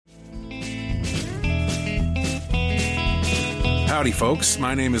Howdy, folks.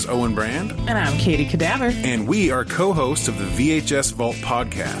 My name is Owen Brand. And I'm Katie Cadaver. And we are co-hosts of the VHS Vault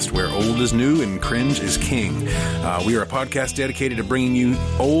podcast, where old is new and cringe is king. We are a podcast dedicated to bringing you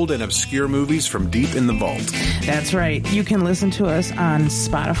old and obscure movies from deep in the vault. That's right. You can listen to us on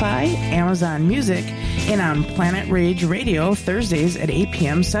Spotify, Amazon Music, and on Planet Rage Radio Thursdays at 8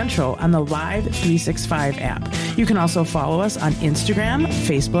 p.m. Central on the Live 365 app. You can also follow us on Instagram,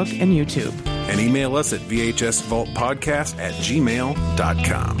 Facebook, and YouTube. And email us at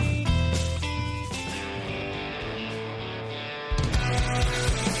vhsvaultpodcast@gmail.com.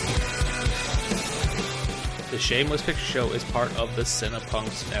 The Shameless Picture Show is part of the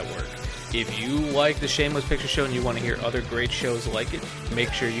Cinepunks Network. If you like the Shameless Picture Show and you want to hear other great shows like it,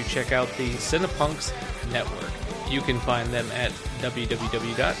 make sure you check out the Cinepunks Network. You can find them at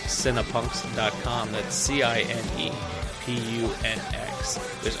www.cinepunks.com. That's CINEPUNX.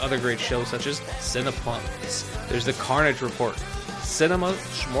 There's other great shows such as Cinepunks. There's The Carnage Report, Cinema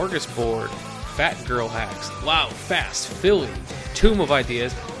Smorgasbord, Fat Girl Hacks, Loud, Fast, Philly, Tomb of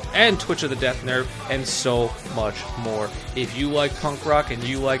Ideas, and Twitch of the Death Nerve, and so much more. If you like punk rock and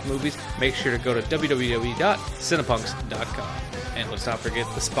you like movies, make sure to go to www.cinepunks.com. And let's not forget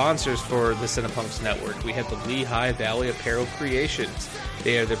the sponsors for the Cinepunks Network. We have the Lehigh Valley Apparel Creations.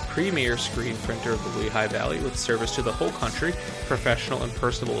 They are the premier screen printer of the Lehigh Valley with service to the whole country, professional and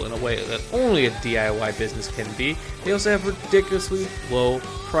personable in a way that only a DIY business can be. They also have ridiculously low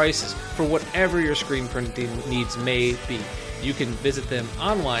prices for whatever your screen printing needs may be. You can visit them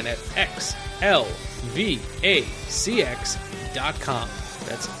online at xlvacx.com.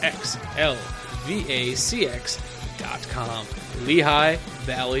 That's xlvacx.com. Lehigh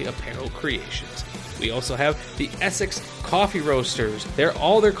Valley Apparel Creations. We also have the Essex Coffee Roasters.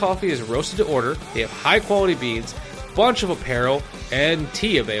 All their coffee is roasted to order. They have high quality beans, bunch of apparel, and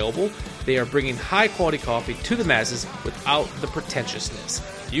tea available. They are bringing high quality coffee to the masses without the pretentiousness.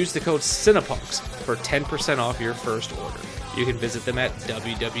 Use the code Cinepunks for 10% off your first order. You can visit them at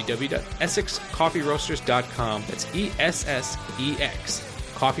www.essexcoffeeroasters.com. That's ESSEX,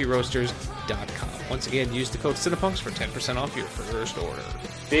 coffeeroasters.com. Once again, use the code Cinepunks for 10% off your first order.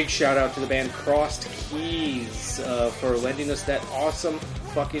 Big shout out to the band Crossed Keys for lending us that awesome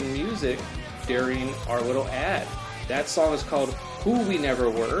fucking music during our little ad. That song is called Who We Never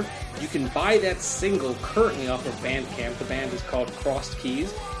Were. You can buy that single currently off of Bandcamp. The band is called Crossed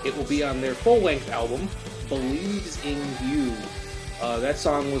Keys. It will be on their full-length album, Believes in You. That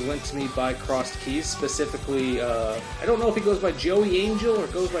song was lent to me by Crossed Keys, specifically, I don't know if he goes by Joey Angel or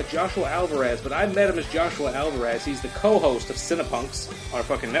goes by Joshua Alvarez, but I met him as Joshua Alvarez. He's the co-host of Cinepunks, our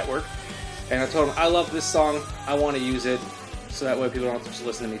fucking network, and I told him, I love this song, I want to use it, so that way people don't have to just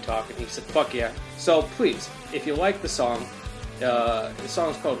listen to me talk, and he said, fuck yeah. So please, if you like the song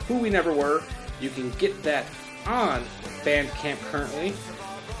is called Who We Never Were. You can get that on Bandcamp currently.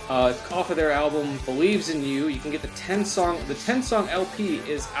 Off of their album Believes in You. You can get the 10 song LP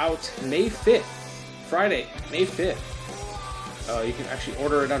is out May 5th, Friday, May 5th. You can actually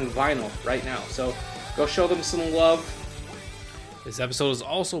order it on vinyl right now, so go show them some love. This episode is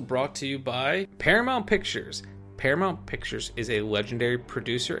also brought to you by Paramount Pictures. Paramount Pictures is a legendary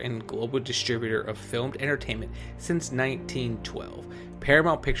producer and global distributor of filmed entertainment since 1912.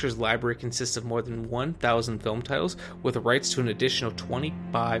 Paramount Pictures' library consists of more than 1,000 film titles, with rights to an additional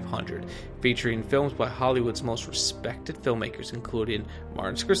 2,500, featuring films by Hollywood's most respected filmmakers, including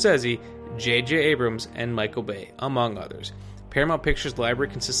Martin Scorsese, J.J. Abrams, and Michael Bay, among others. Paramount Pictures' library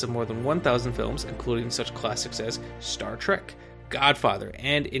consists of more than 1,000 films, including such classics as Star Trek, Godfather,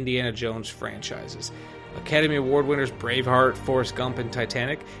 and Indiana Jones franchises. Academy Award winners Braveheart, Forrest Gump, and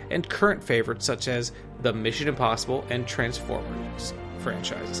Titanic, and current favorites such as the Mission Impossible and Transformers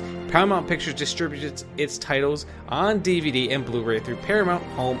franchises. Paramount Pictures distributes its titles on DVD and Blu-ray through Paramount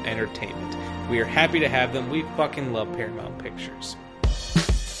Home Entertainment. We are happy to have them. We fucking love Paramount Pictures.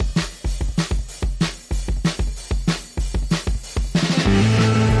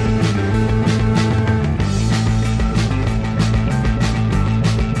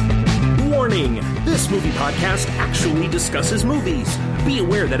 This movie podcast actually discusses movies. Be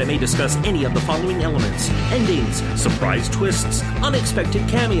aware that it may discuss any of the following elements: endings, surprise twists, unexpected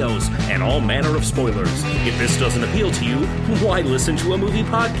cameos, and all manner of spoilers. If this doesn't appeal to you, why listen to a movie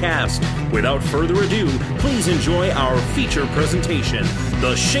podcast? Without further ado, please enjoy our feature presentation,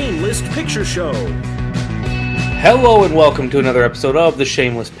 The Shameless Picture Show. Hello and welcome to another episode of The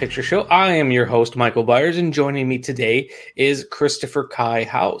Shameless Picture Show. I am your host, Michael Byers, and joining me today is Christopher Kai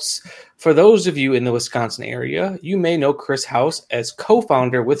House. For those of you in the Wisconsin area, you may know Chris House as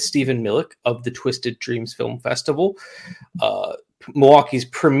co-founder with Stephen Millick of the Twisted Dreams Film Festival. Milwaukee's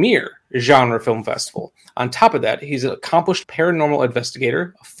premier genre film festival. On top of that, he's an accomplished paranormal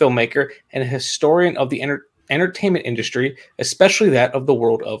investigator, a filmmaker, and a historian of the entertainment industry, especially that of the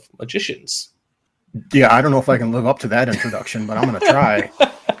world of magicians. Yeah, I don't know if I can live up to that introduction, but I'm going to try.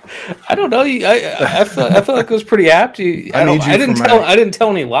 I don't know. I feel like it was pretty apt. I didn't tell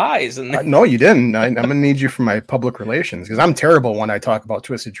any lies. No, you didn't. I'm going to need you for my public relations because I'm terrible when I talk about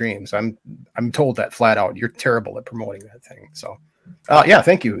Twisted Dreams. I'm told that flat out. You're terrible at promoting that thing. So, yeah,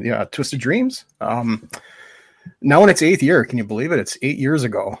 thank you. Yeah, Twisted Dreams. Now in its 8th year, can you believe it? It's 8 years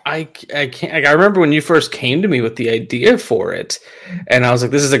ago. I can't. I remember when you first came to me with the idea for it, and I was like,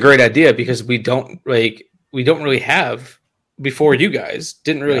 "This is a great idea," because we don't really have, before you guys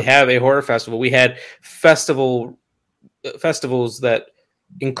didn't really have a horror festival. We had festivals that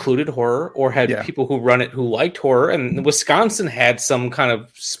included horror or had people who run it who liked horror, and Wisconsin had some kind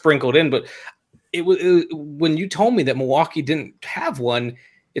of sprinkled in. But it was when you told me that Milwaukee didn't have one,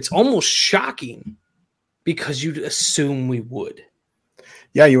 it's almost shocking. Because you'd assume we would.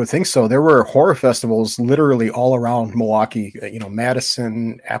 Yeah, you would think so. There were horror festivals literally all around Milwaukee.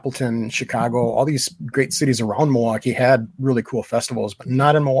 Madison, Appleton, Chicago, all these great cities around Milwaukee had really cool festivals, but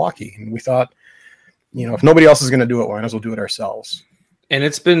not in Milwaukee. And we thought, if nobody else is going to do it, we might as well do it ourselves. And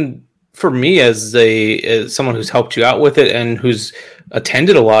it's been, for me as someone who's helped you out with it and who's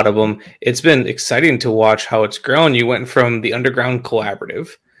attended a lot of them, it's been exciting to watch how it's grown. You went from the Underground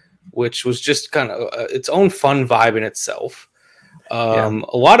Collaborative, which was just kind of its own fun vibe in itself. A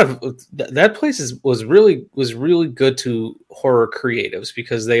lot of that place was really good to horror creatives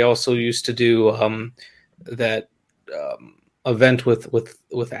because they also used to do that event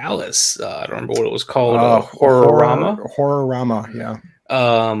with Alice. I don't remember what it was called. Horrorama, yeah.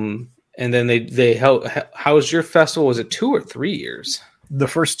 And then they how's your festival? Was it 2 or 3 years? The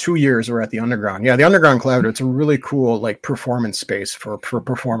first 2 years were at the Underground. Yeah, the Underground Collaborative, it's a really cool performance space for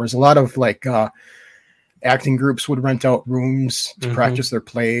performers. A lot of acting groups would rent out rooms to practice their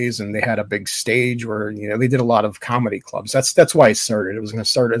plays, and they had a big stage where they did a lot of comedy clubs. That's why it started. It was going to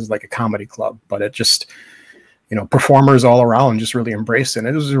start as like a comedy club, but it just performers all around just really embraced it. And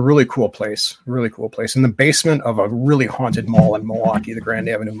it was a really cool place in the basement of a really haunted mall in Milwaukee, the Grand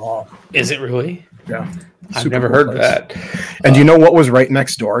Avenue Mall. Is it really? Yeah. I've never heard of that. And do you know what was right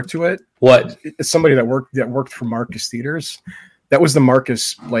next door to it? What? It's somebody that worked for Marcus Theaters. That was the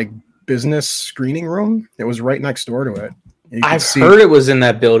Marcus business screening room. It was right next door to it. I've heard it was in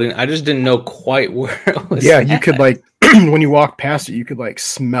that building. I just didn't know quite where it was. Yeah, you could when you walk past it, you could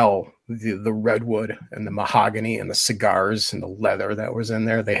smell the redwood and the mahogany and the cigars and the leather that was in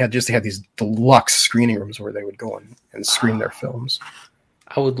there. They had these deluxe screening rooms where they would go and screen their films.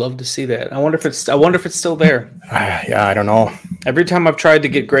 I would love to see that. I wonder if it's still there. Yeah, I don't know. Every time I've tried to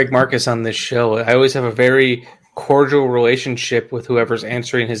get Greg Marcus on this show, I always have a very cordial relationship with whoever's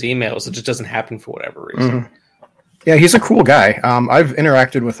answering his emails. It just doesn't happen for whatever reason. Mm-hmm. Yeah, he's a cool guy. I've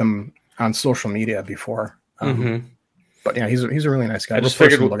interacted with him on social media before. But yeah, he's a really nice guy. I just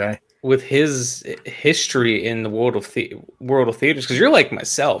figured with his history in the world of theaters, because you're like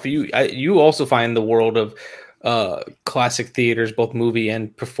myself. You also find the world of classic theaters, both movie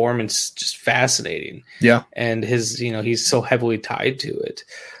and performance, just fascinating. Yeah, and his, he's so heavily tied to it.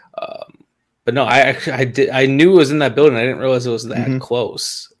 But no, I knew it was in that building. I didn't realize it was that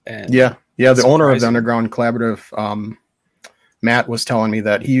close. And yeah. The owner of the Underground Collaborative, Matt, was telling me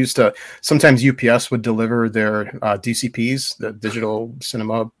that he used to sometimes UPS would deliver their DCPs, the digital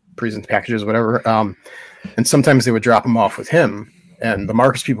cinema present packages, whatever, and sometimes they would drop them off with him. And the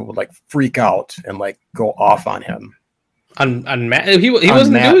Marcus people would freak out and go off on him. On Matt, he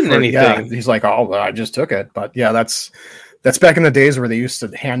wasn't doing anything. Yeah, he's like, "Oh, well, I just took it." But yeah, that's back in the days where they used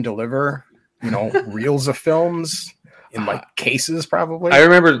to hand deliver, reels of films in cases. Probably. I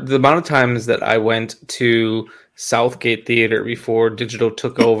remember the amount of times that I went to Southgate Theater before digital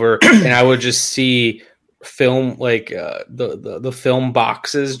took over, and I would just see film the film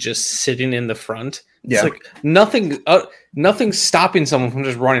boxes just sitting in the front. It's nothing stopping someone from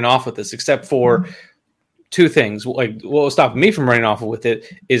just running off with this, except for two things. What will stop me from running off with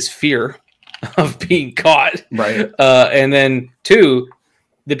it is fear of being caught. Right. And then 2,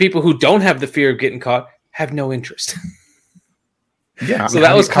 the people who don't have the fear of getting caught have no interest. Yeah. So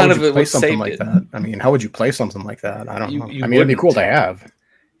that was kind of what something like that. I mean, how would you play something like that? I don't know. It'd be cool to have.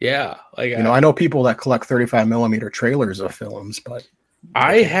 Yeah. I know people that collect 35 millimeter trailers of films, but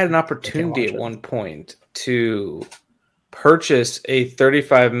I had an opportunity at one point to purchase a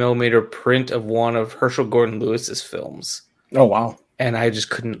 35 millimeter print of one of Herschel Gordon Lewis's films. Oh, wow. And I just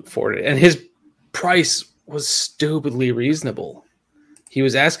couldn't afford it. And his price was stupidly reasonable. He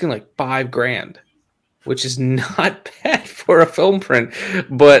was asking $5,000. which is not bad for a film print,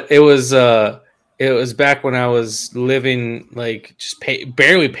 but it was back when I was living like just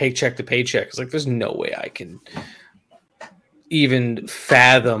barely paycheck to paycheck. It's like there's no way I can even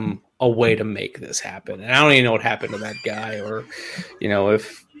fathom a way to make this happen, and I don't even know what happened to that guy, or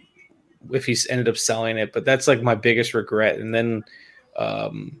if he's ended up selling it. But that's like my biggest regret. And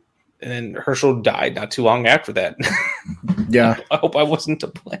then Herschel died not too long after that. Yeah, I hope I wasn't to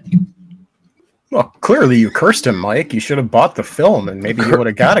blame. Well, clearly you cursed him, Mike. You should have bought the film, and maybe you would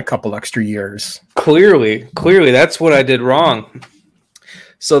have got a couple extra years. Clearly, that's what I did wrong.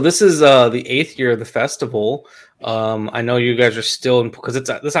 So this is the 8th year of the festival. I know you guys are still in, because it's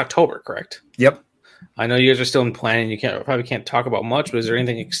October, correct? Yep. I know you guys are still in planning. You probably can't talk about much, but is there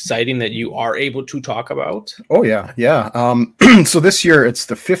anything exciting that you are able to talk about? Oh yeah. So this year it's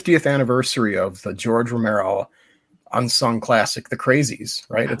the 50th anniversary of the George Romero unsung classic, The Crazies.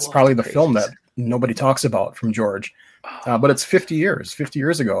 Right? It's probably the film that nobody talks about from George, but it's 50 years. 50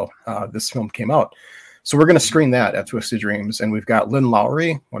 years ago, this film came out. So we're going to screen that at Twisted Dreams, and we've got Lynn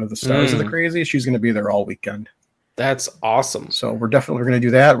Lowry, one of the stars of The Crazies. She's going to be there all weekend. That's awesome. So we're definitely going to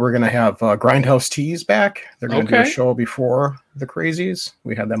do that. We're going to have Grindhouse Teas back. They're going to do a show before The Crazies.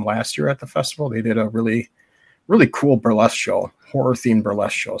 We had them last year at the festival. They did a really, really cool burlesque show, horror-themed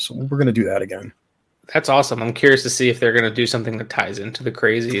burlesque show. So we're going to do that again. That's awesome. I'm curious to see if they're going to do something that ties into The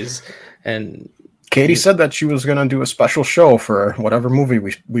Crazies. And Katie said that she was going to do a special show for whatever movie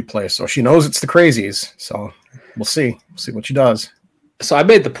we play. So she knows it's The Crazies. So we'll see. See what she does. So I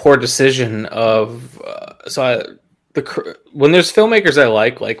made the poor decision of when there's filmmakers I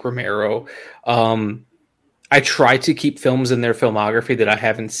like Romero, I try to keep films in their filmography that I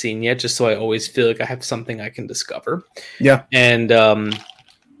haven't seen yet, just so I always feel like I have something I can discover. Yeah. And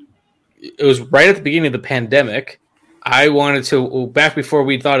it was right at the beginning of the pandemic. I wanted to, back before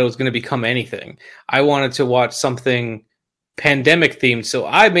we thought it was going to become anything, I wanted to watch something pandemic themed. So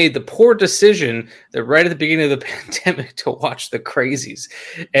I made the poor decision that right at the beginning of the pandemic to watch The Crazies.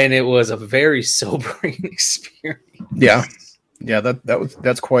 And it was a very sobering experience. Yeah. Yeah.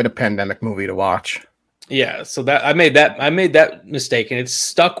 That's quite a pandemic movie to watch. Yeah. So that I made that mistake, and it's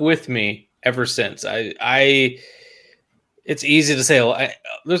stuck with me ever since. It's easy to say,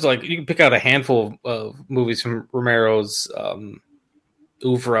 there's like, you can pick out a handful of movies from Romero's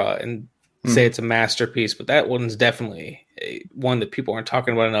oeuvre and say it's a masterpiece, but that one's definitely one that people aren't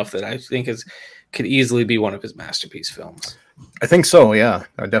talking about enough, that I think could easily be one of his masterpiece films. I think so, yeah.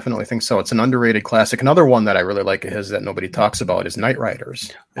 I definitely think so. It's an underrated classic. Another one that I really like of his that nobody talks about is Night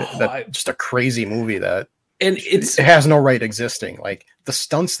Riders. Just a crazy movie that it has no right existing. Like the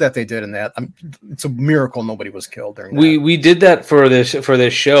stunts that they did in that, it's a miracle nobody was killed during that. We did that for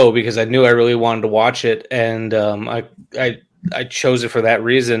this show because I knew I really wanted to watch it, and I chose it for that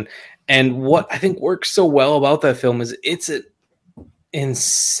reason. And what I think works so well about that film is it's an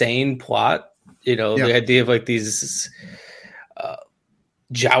insane plot. The idea of like these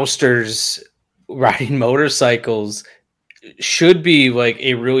jousters riding motorcycles should be like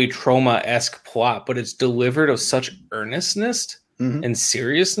a really trauma-esque plot, but it's delivered of such earnestness and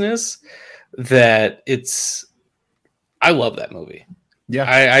seriousness that I love that movie. Yeah.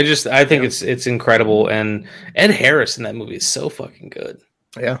 I think it's incredible. And Ed Harris in that movie is so fucking good.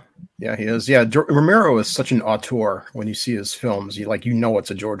 Yeah. Yeah, he is. Yeah. Romero is such an auteur. When you see his films,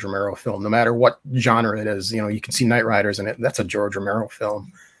 it's a George Romero film, no matter what genre it is. You can see Night Riders in it. That's a George Romero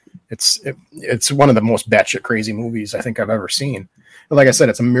film. It's one of the most batshit crazy movies I think I've ever seen. But like I said,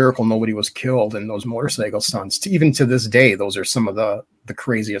 it's a miracle nobody was killed in those motorcycle stunts. Even to this day, those are some of the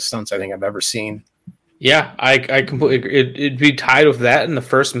craziest stunts I think I've ever seen. Yeah, I completely agree. It'd be tied with that and the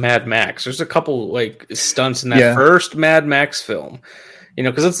first Mad Max. There's a couple like stunts in that first Mad Max film.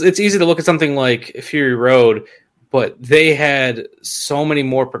 Because it's easy to look at something like Fury Road, but they had so many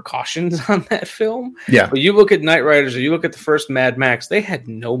more precautions on that film. Yeah. But you look at Night Riders or you look at the first Mad Max, they had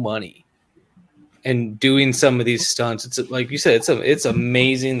no money. And doing some of these stunts, it's like you said, it's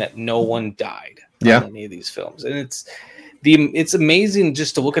amazing that no one died on any of these films. And it's amazing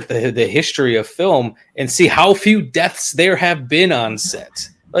just to look at the history of film and see how few deaths there have been on set.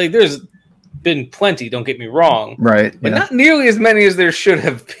 Like there's been plenty, don't get me wrong, right? But not nearly as many as there should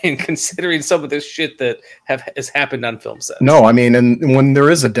have been, considering some of this shit that has happened on film sets. No, I mean, and when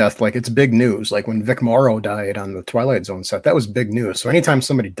there is a death, like it's big news. Like when Vic Morrow died on the Twilight Zone set, that was big news. So anytime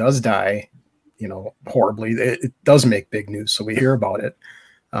somebody does die, horribly, it does make big news. So we hear about it.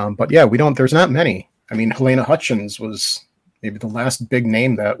 But yeah, there's not many. I mean, Helena Hutchins was maybe the last big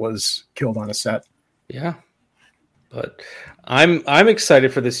name that was killed on a set. Yeah. But I'm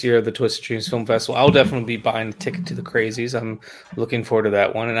excited for this year of the Twisted Dreams Film Festival. I'll definitely be buying a ticket to the Crazies. I'm looking forward to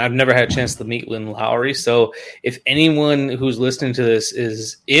that one. And I've never had a chance to meet Lynn Lowry. So if anyone who's listening to this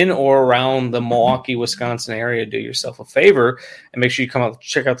is in or around the Milwaukee, Wisconsin area, do yourself a favor and make sure you come out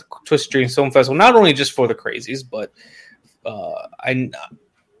check out the Twisted Dreams Film Festival, not only just for the Crazies, but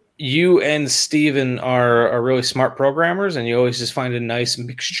you and Steven are really smart programmers, and you always just find a nice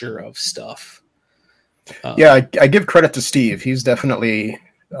mixture of stuff. I give credit to Steve. He's definitely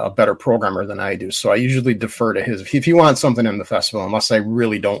a better programmer than I do. So I usually defer to his. If he wants something in the festival, unless I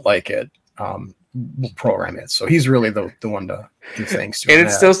really don't like it, we'll program it. So he's really the one to give thanks to. And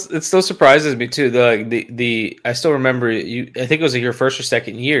it still surprises me too. The I still remember you. I think it was your first or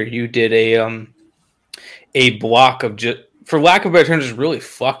second year. You did a block of just, for lack of a better term, just really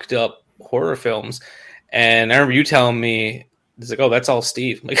fucked up horror films. And I remember you telling me, it's like, oh, that's all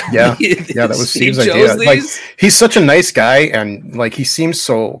Steve. I'm like, yeah, that was Steve's idea. Like, he's such a nice guy, and like he seems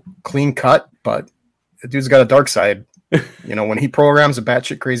so clean cut, but the dude's got a dark side. You know, when he programs a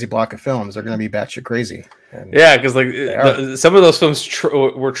batshit crazy block of films, they're going to be batshit crazy. And yeah, because like some of those films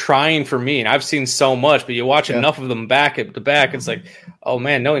were trying for me, and I've seen so much, but you watch enough of them back to back, it's like, oh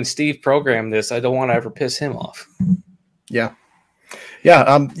man, knowing Steve programmed this, I don't want to ever piss him off. Yeah.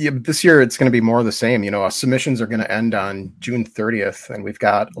 This year it's going to be more of the same. You know, submissions are going to end on June 30th, and we've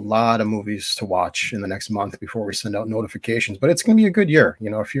got a lot of movies to watch in the next month before we send out notifications. But it's going to be a good year.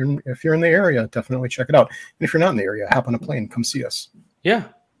 You know, if you're in the area, definitely check it out. And if you're not in the area, hop on a plane, come see us. Yeah,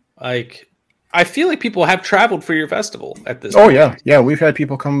 like I feel like people have traveled for your festival at this. Oh point. Yeah. We've had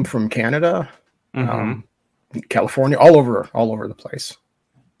people come from Canada, California, all over the place.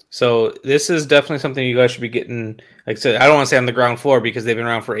 So this is definitely something you guys should be getting. Like I said, I don't want to say on the ground floor because they've been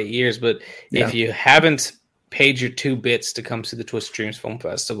around for 8 years, but if you haven't paid your 2 bits to come see the Twisted Dreams Film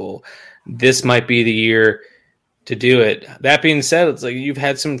Festival, this might be the year to do it. That being said, it's like you've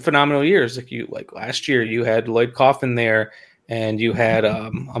had some phenomenal years. Like last year, you had Lloyd Kaufman there, and you had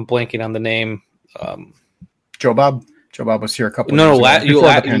I'm blanking on the name. Joe Bob. Joe Bob was here a couple of years ago,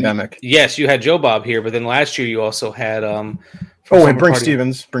 before the pandemic. Yes, you had Joe Bob here, but then last year you also had Brink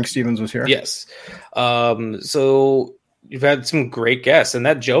Stevens. Brink Stevens was here. Yes. So you've had some great guests, and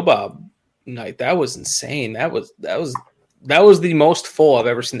that Joe Bob night, that was insane. That was the most full I've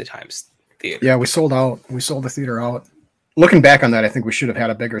ever seen the Times Theater. Yeah, we sold out. We sold the theater out. Looking back on that, I think we should have had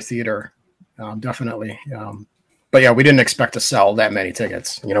a bigger theater. Definitely. But yeah, we didn't expect to sell that many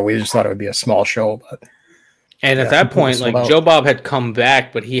tickets. You know, we just thought it would be a small show, but. And at that point, like Joe Bob had come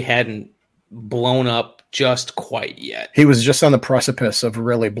back, but he hadn't blown up just quite yet. He was just on the precipice of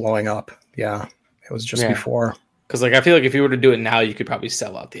really blowing up. Yeah, it was just before. Because like I feel like if you were to do it now, you could probably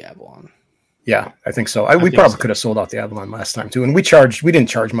sell out the Avalon. Yeah, I think so. We probably could have sold out the Avalon last time too. And we didn't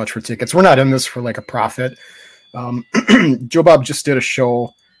charge much for tickets. We're not in this for like a profit. Joe Bob just did a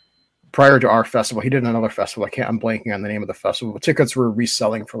show prior to our festival. He did another festival. I'm blanking on the name of the festival. But tickets were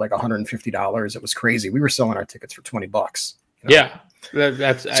reselling for like $150. It was crazy. We were selling our tickets for $20. You know?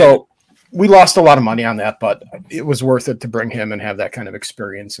 Yeah. We lost a lot of money on that, but it was worth it to bring him and have that kind of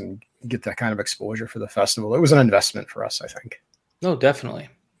experience and get that kind of exposure for the festival. It was an investment for us, I think. No, definitely.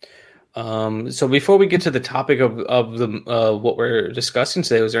 So before we get to the topic of the what we're discussing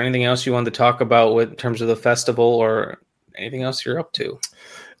today, was there anything else you wanted to talk about in terms of the festival or anything else you're up to?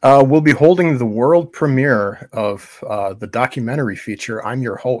 We'll be holding the world premiere of the documentary feature, I'm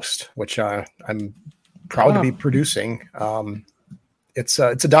Your Host, which I'm proud to be producing. It's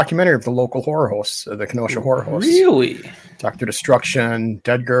a documentary of the local horror hosts, the Kenosha horror hosts. Really? Dr. Destruction,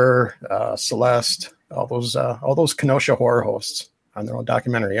 Dedgar, Celeste, all those Kenosha horror hosts on their own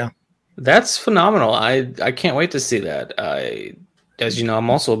documentary, yeah. That's phenomenal. I can't wait to see that. As you know, I'm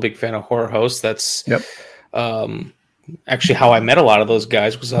also a big fan of horror hosts. That's actually how I met a lot of those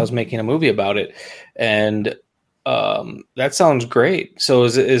guys, because I was making a movie about it, and that sounds great. So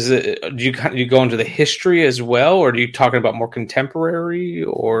is it do you go into the history as well, or are you talking about more contemporary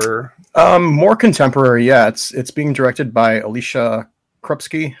or more contemporary? Yeah, it's being directed by Alicia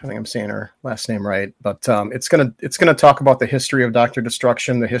Krupski. I think I'm saying her last name right, but it's gonna talk about the history of Dr.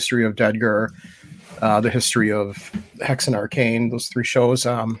 Destruction, the history of Dedgar, the history of Hex and Arcane, those 3 shows,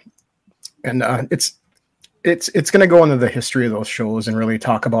 and it's going to go into the history of those shows and really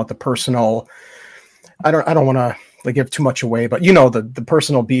talk about the personal. I don't want to give too much away, but you know the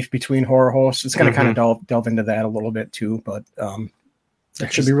personal beef between horror hosts. It's going to kind of delve into that a little bit too. But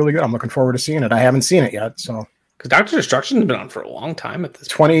it should be really good. I'm looking forward to seeing it. I haven't seen it yet, so because Dr. Destruction's been on for a long time at this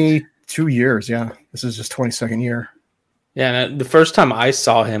 22 years. Yeah, this is just 22nd year. Yeah, and the first time I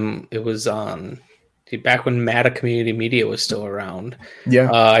saw him, it was on. back when Mata Community Media was still around. Yeah.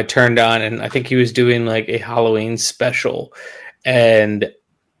 I turned on, and I think he was doing like a Halloween special, and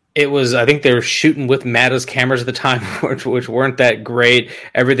it was, I think they were shooting with Mata's cameras at the time, which weren't that great.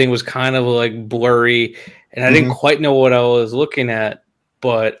 Everything was kind of like blurry, and I didn't quite know what I was looking at,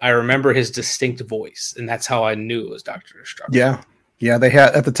 but I remember his distinct voice, and that's how I knew it was Dr. Destruction. Yeah. Yeah, they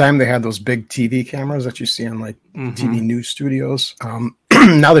had at the time they had those big TV cameras that you see on like TV news studios.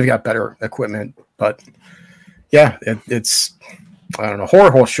 Now they've got better equipment, but yeah, it's I don't know. Horror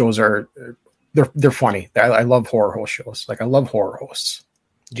host shows they're funny. I love horror host shows. Like I love horror hosts.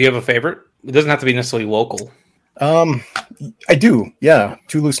 Do you have a favorite? It doesn't have to be necessarily local. I do. Yeah,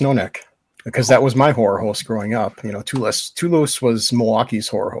 Toulouse Nonek, because that was my horror host growing up. You know, Toulouse was Milwaukee's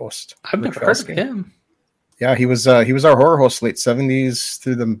horror host. I've never heard of him. Yeah, he was our horror host late 70s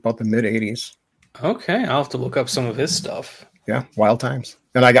through about the mid 80s. Okay, I'll have to look up some of his stuff. Yeah, wild times.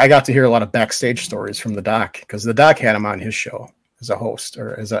 And I got to hear a lot of backstage stories from the doc, because the doc had him on his show as a host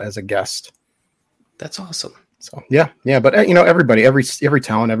or as a guest. That's awesome. So yeah, but you know, everybody, every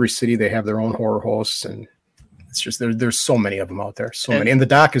town, every city, they have their own horror hosts, and it's just there's so many of them out there, so many. And the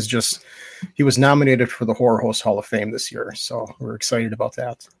doc he was nominated for the Horror Host Hall of Fame this year, so we're excited about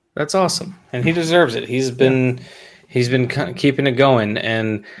that. That's awesome, and he deserves it. He's been kind of keeping it going,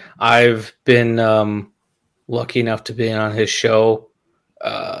 and I've been lucky enough to be on his show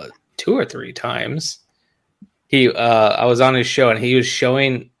 2 or 3 times. I was on his show, and he was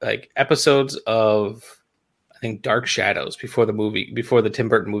showing like episodes of, I think, Dark Shadows before the Tim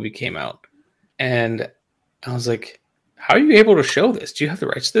Burton movie came out, and I was like, "How are you able to show this? Do you have the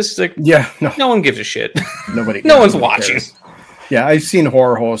rights to this?" He's like, "Yeah, no one gives a shit. Nobody, no one's watching." Cares. Yeah, I've seen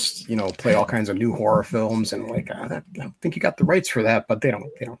horror hosts, you know, play all kinds of new horror films, and like, I don't think you got the rights for that, but they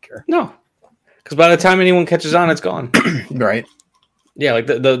don't care. No, because by the time anyone catches on, it's gone. Right. Yeah, like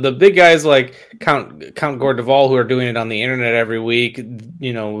the big guys like Count Gord Duvall, who are doing it on the internet every week.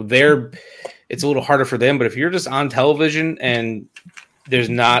 You know, it's a little harder for them. But if you're just on television and there's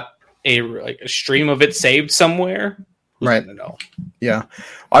not a stream of it saved somewhere, right? No. Yeah,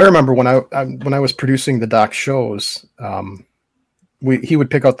 I remember when I was producing the doc shows. He would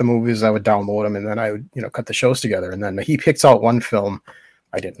pick out the movies, I would download them, and then I would, you know, cut the shows together. And then he picks out one film.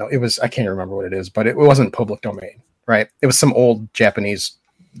 I didn't know I can't remember what it is, but it wasn't public domain, right? It was some old Japanese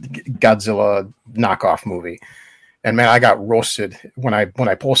Godzilla knockoff movie. And man, I got roasted when I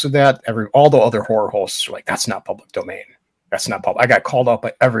posted that. All the other horror hosts were like, "That's not public domain. That's not public." I got called out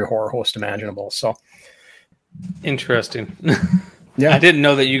by every horror host imaginable. So interesting. Yeah, I didn't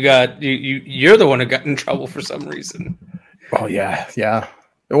know that you're the one who got in trouble for some reason. Oh yeah.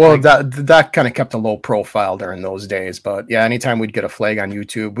 Well, that kind of kept a low profile during those days, but yeah, anytime we'd get a flag on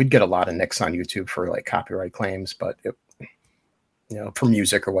YouTube, we'd get a lot of nicks on YouTube for like copyright claims, but for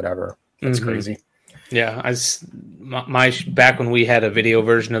music or whatever, that's crazy. Yeah, back when we had a video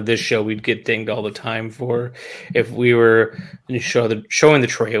version of this show, we'd get dinged all the time for if we were showing the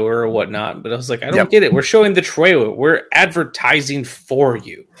trailer or whatnot. But I was like, I don't get it. We're showing the trailer. We're advertising for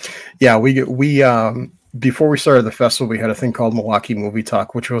you. Yeah, we before we started the festival, we had a thing called Milwaukee Movie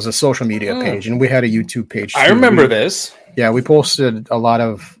Talk, which was a social media page, and we had a YouTube page too. I remember this. Yeah, we posted a lot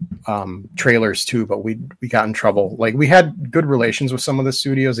of trailers too, but we got in trouble. Like, we had good relations with some of the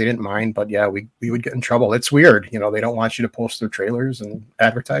studios; they didn't mind, but yeah, we would get in trouble. It's weird, you know. They don't want you to post their trailers and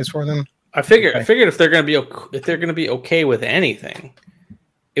advertise for them. I figured if they're going to be okay with anything,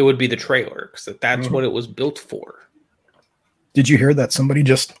 it would be the trailer, because that's what it was built for. Did you hear that somebody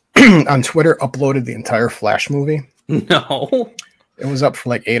just on Twitter uploaded the entire Flash movie? No. It was up for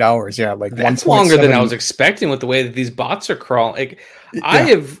like 8 hours. Yeah, like that's longer than I was expecting with the way that these bots are crawling. Like, yeah. I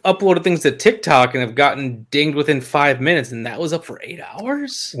have uploaded things to TikTok and have gotten dinged within 5 minutes, and that was up for 8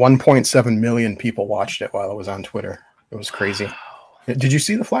 hours? 1.7 million people watched it while it was on Twitter. It was crazy. Wow. Did you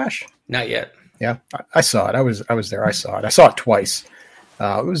see The Flash? Not yet. Yeah, I saw it. I was there. I saw it. I saw it twice.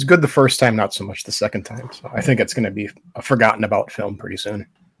 It was good the first time, not so much the second time. So I think it's going to be a forgotten about film pretty soon.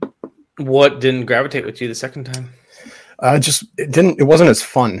 What didn't gravitate with you the second time? It wasn't as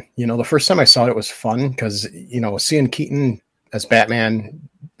fun. You know, the first time I saw it was fun because, you know, seeing Keaton as Batman,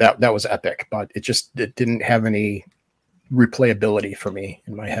 that was epic, but it didn't have any replayability for me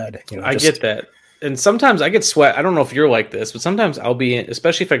in my head. You know, I get that. And sometimes I get swept. I don't know if you're like this, but sometimes I'll be in,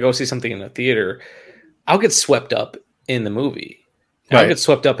 especially if I go see something in a theater, I'll get swept up in the movie. Right. I'll get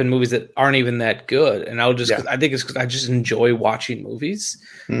swept up in movies that aren't even that good. And I think it's because I just enjoy watching movies.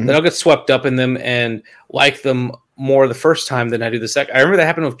 Mm-hmm. Then I'll get swept up in them and like them more the first time than I do the second. I remember that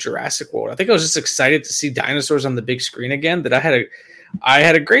happened with Jurassic World. I think I was just excited to see dinosaurs on the big screen again, that I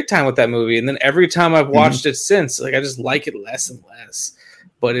had a great time with that movie. And then every time I've watched it since, like, I just like it less and less.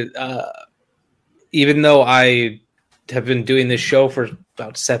 But even though I have been doing this show for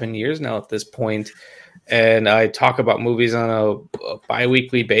about 7 years now at this point, and I talk about movies on a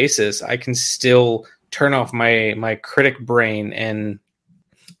bi-weekly basis, I can still turn off my critic brain and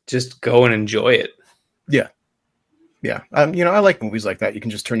just go and enjoy it. Yeah. I like movies like that. You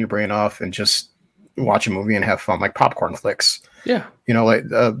can just turn your brain off and just watch a movie and have fun, like popcorn flicks. Yeah. Like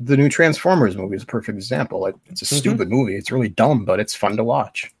the new Transformers movie is a perfect example. Like, it's a stupid movie. It's really dumb, but it's fun to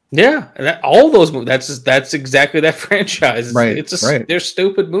watch. Yeah, and all those movies. That's exactly that franchise. Right. They're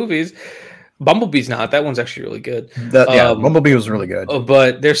stupid movies. Bumblebee's not. That one's actually really good. Bumblebee was really good.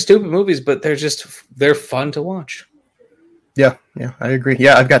 But they're stupid movies, but they're fun to watch. Yeah, I agree.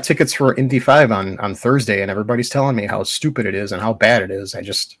 Yeah, I've got tickets for Indy 5 on Thursday, and everybody's telling me how stupid it is and how bad it is. I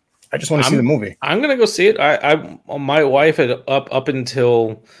just want to see the movie. I'm gonna go see it. My wife had up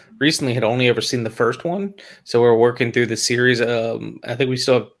until recently had only ever seen the first one, so we're working through the series. I think we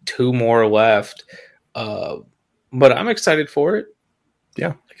still have 2 more left, but I'm excited for it.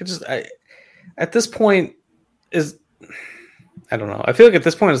 Yeah, at this point I don't know. I feel like at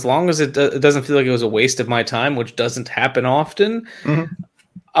this point, as long as it doesn't feel like it was a waste of my time, which doesn't happen often,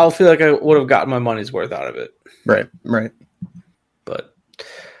 I'll feel like I would have gotten my money's worth out of it. Right. But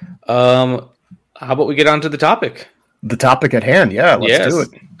how about we get on to the topic? The topic at hand. Yeah, let's do it.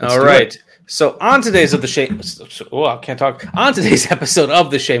 All right. So on today's I can't talk. On today's episode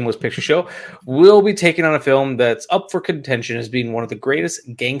of the Shameless Picture Show, we'll be taking on a film that's up for contention as being one of the greatest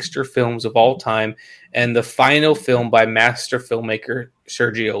gangster films of all time, and the final film by master filmmaker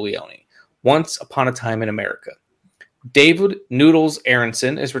Sergio Leone, Once Upon a Time in America. David Noodles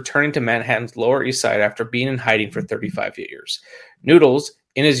Aronson is returning to Manhattan's Lower East Side after being in hiding for 35 years. Noodles,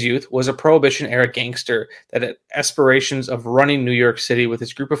 in his youth, was a Prohibition-era gangster that had aspirations of running New York City with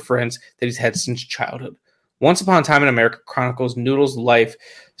his group of friends that he's had since childhood. Once Upon a Time in America chronicles Noodles' life,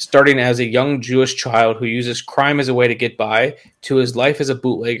 starting as a young Jewish child who uses crime as a way to get by, to his life as a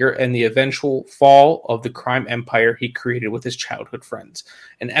bootlegger and the eventual fall of the crime empire he created with his childhood friends.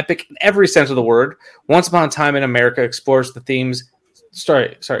 An epic in every sense of the word, Once Upon a Time in America explores themes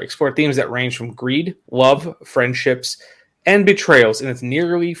that range from greed, love, friendships, and betrayals in its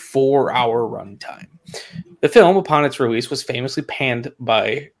nearly 4-hour runtime. The film, upon its release, was famously panned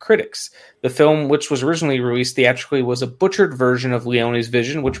by critics. The film, which was originally released theatrically, was a butchered version of Leone's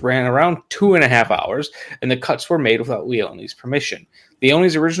vision, which ran around 2.5 hours, and the cuts were made without Leone's permission.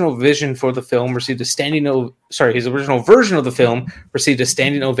 Leone's original vision for the film received his original version of the film received a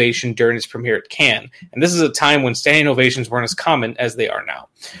standing ovation during its premiere at Cannes, and this is a time when standing ovations weren't as common as they are now.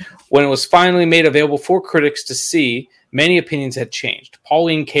 When it was finally made available for critics to see, many opinions had changed.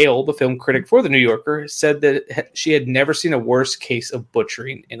 Pauline Kael, the film critic for The New Yorker, said that she had never seen a worse case of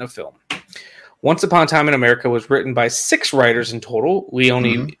butchering in a film. Once Upon a Time in America was written by 6 writers in total,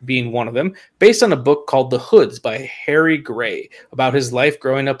 Leone being one of them, based on a book called The Hoods by Harry Gray about his life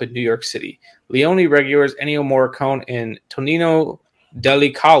growing up in New York City. Leone regulars Ennio Morricone and Tonino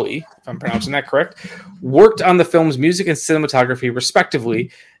Delicali, if I'm pronouncing that correct, worked on the film's music and cinematography respectively,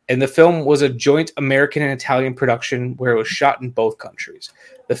 and the film was a joint American and Italian production where it was shot in both countries.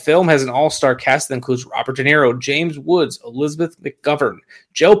 The film has an all-star cast that includes Robert De Niro, James Woods, Elizabeth McGovern,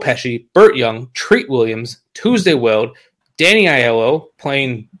 Joe Pesci, Burt Young, Treat Williams, Tuesday Weld, Danny Aiello,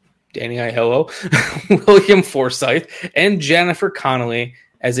 playing Danny Aiello, William Forsythe, and Jennifer Connelly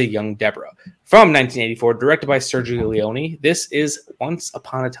as a young Deborah. From 1984, directed by Sergio Leone, this is Once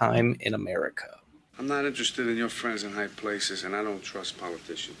Upon a Time in America. I'm not interested in your friends in high places, and I don't trust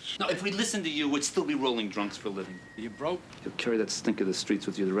politicians. No, if we listened to you, we'd still be rolling drunks for a living. Are you broke? You'll carry that stink of the streets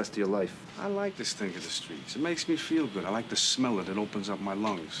with you the rest of your life. I like the stink of the streets. It makes me feel good. I like the smell of it. It opens up my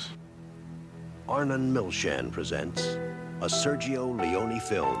lungs. Arnon Milchan presents a Sergio Leone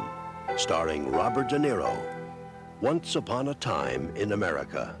film starring Robert De Niro, Once Upon a Time in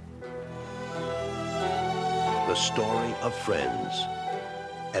America. The story of friends.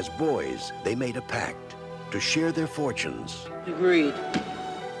 As boys, they made a pact to share their fortunes. Agreed.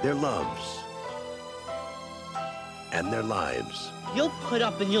 Their loves. And their lives. You'll put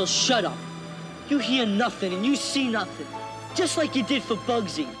up and you'll shut up. You hear nothing and you see nothing. Just like you did for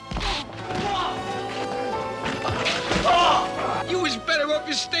Bugsy. You was better off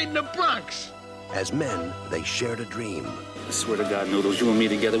you stayed in the Bronx. As men, they shared a dream. I swear to God, Noodles, you and me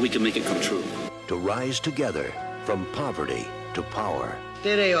together, we can make it come true. To rise together from poverty to power.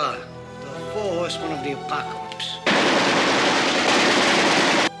 There they are, the 4 horsemen of the apocalypse.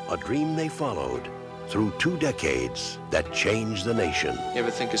 A dream they followed through 2 decades that changed the nation. You ever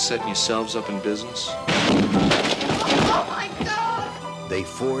think of setting yourselves up in business? Oh my God! They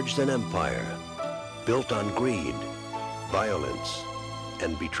forged an empire built on greed, violence,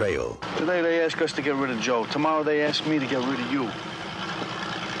 and betrayal. Today they ask us to get rid of Joe. Tomorrow they ask me to get rid of you.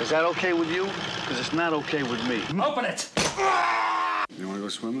 Is that okay with you? Because it's not okay with me. Open it! You want to go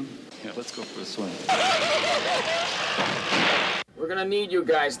swimming? Yeah, let's go for a swim. We're gonna need you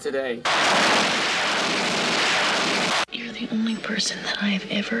guys today. You're the only person that I have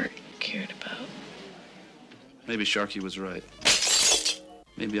ever cared about. Maybe Sharky was right.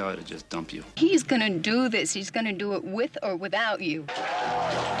 Maybe I ought to just dump you. He's gonna do this. He's gonna do it with or without you.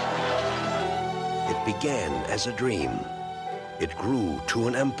 It began as a dream. It grew to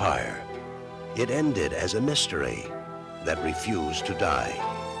an empire. It ended as a mystery that refused to die.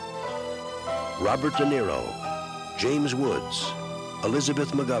 Robert De Niro, James Woods,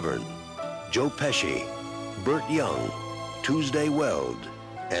 Elizabeth McGovern, Joe Pesci, Burt Young, Tuesday Weld,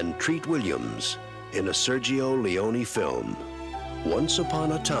 and Treat Williams in a Sergio Leone film, Once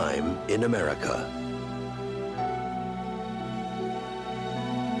Upon a Time in America.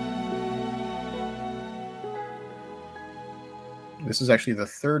 This is actually the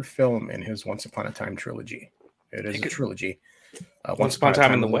third film in his Once Upon a Time trilogy. It is a trilogy. Once Upon a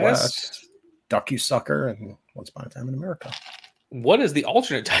Time in the West, Duck You Sucker, and Once Upon a Time in America. What is the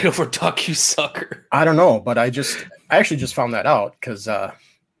alternate title for Duck You Sucker? I don't know, but I actually just found that out because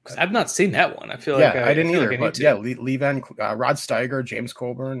I've not seen that one. I feel yeah, like I didn't either. But yeah, Lee Van, Rod Steiger, James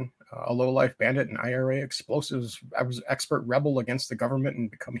Coburn, a low-life bandit and IRA explosives expert rebel against the government and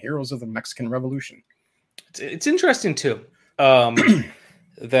become heroes of the Mexican Revolution. It's interesting too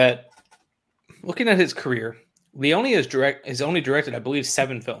that looking at his career, Leone has only directed, I believe,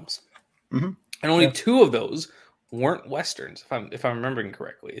 7 films, and only 2 of those weren't westerns, if I'm remembering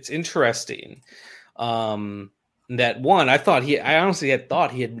correctly. It's interesting that one. I honestly had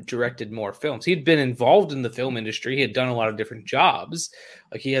thought he had directed more films. He'd been involved in the film industry. He had done a lot of different jobs.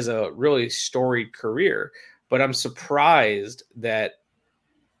 Like, he has a really storied career. But I'm surprised that,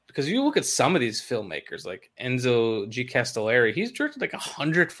 because you look at some of these filmmakers, like Enzo G. Castellari, he's directed like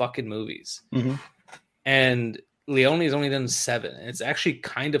 100 fucking movies, and Leone's only done 7. And it's actually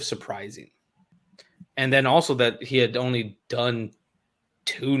kind of surprising. And then also that he had only done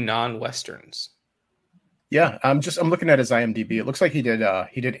 2 non-westerns. Yeah, I'm looking at his IMDb. It looks like he did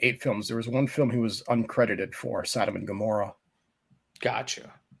 8 films. There was one film he was uncredited for, Sodom and Gomorrah. Gotcha.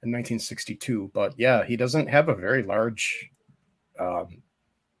 In 1962. But yeah, he doesn't have a very large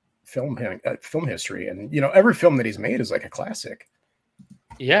film history, and every film that he's made is like a classic.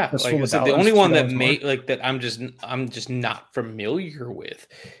 Yeah, like I said, the only one that made like that I'm just not familiar with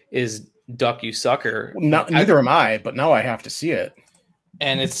is Duck You Sucker. Neither am I, but now I have to see it.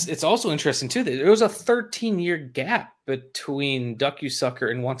 And it's also interesting too that there was a 13-year gap between Duck You Sucker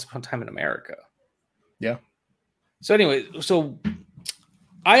and Once Upon a Time in America. Yeah. So anyway,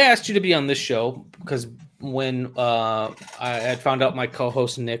 I asked you to be on this show because when I had found out my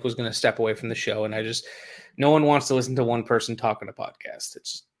co-host Nick was going to step away from the show, and no one wants to listen to one person talk on a podcast.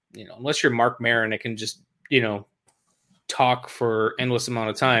 It's just, unless you're Mark Maron, it can just, talk for endless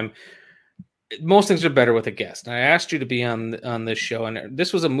amount of time. Most things are better with a guest. And I asked you to be on this show, and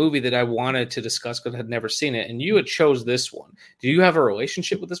this was a movie that I wanted to discuss because I had never seen it, and you had chose this one. Do you have a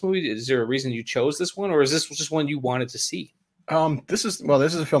relationship with this movie? Is there a reason you chose this one, or is this just one you wanted to see? This is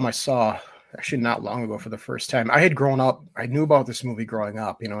a film I saw actually not long ago for the first time. I had grown up, I knew about this movie growing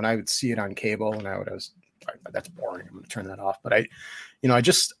up, and I would see it on cable, and that's boring. I'm going to turn that off. But I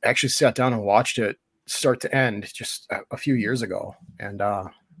just actually sat down and watched it start to end just a few years ago, and I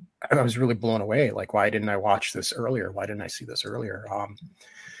was really blown away. Like, why didn't I watch this earlier? Why didn't I see this earlier?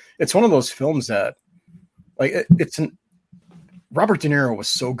 It's one of those films that, like, Robert De Niro was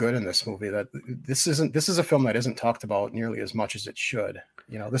so good in this movie that this is a film that isn't talked about nearly as much as it should.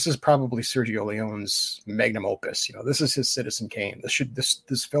 This is probably Sergio Leone's magnum opus. This is his Citizen Kane.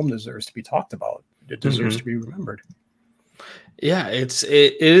 This film deserves to be talked about. It deserves to be remembered. Yeah, it's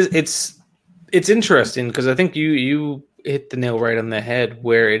interesting because I think you hit the nail right on the head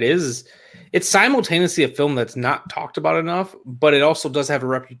where it's simultaneously a film that's not talked about enough, but it also does have a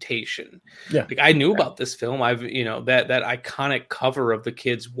reputation. Yeah. Like, I knew about this film. I've, that iconic cover of the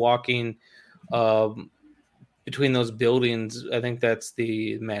kids walking between those buildings. I think that's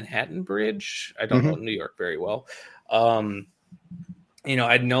the Manhattan Bridge. I don't know New York very well.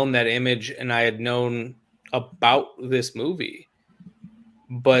 I'd known that image and I had known about this movie.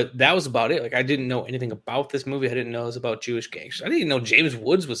 But that was about it. Like, I didn't know anything about this movie. I didn't know it was about Jewish gangsters. I didn't even know James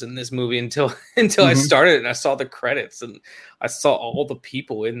Woods was in this movie until I started and I saw the credits and I saw all the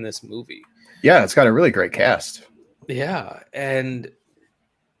people in this movie. Yeah, it's got a really great cast. Yeah, and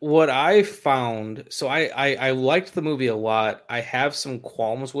what I found, so I liked the movie a lot. I have some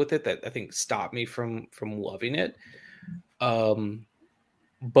qualms with it that I think stopped me from loving it.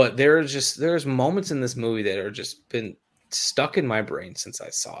 but there's moments in this movie that are just been stuck in my brain since I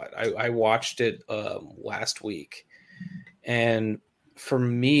saw it. I watched it last week, and for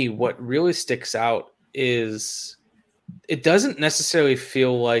me, what really sticks out is it doesn't necessarily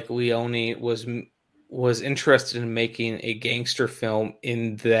feel like Leone was interested in making a gangster film,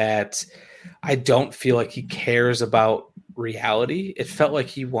 in that I don't feel like he cares about reality. It felt like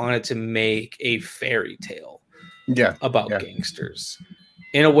he wanted to make a fairy tale about gangsters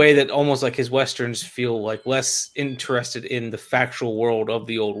in a way that almost like his Westerns feel like less interested in the factual world of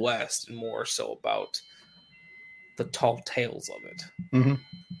the Old West and more so about the tall tales of it. Mm-hmm.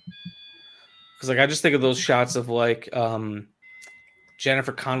 Because like I just think of those shots of like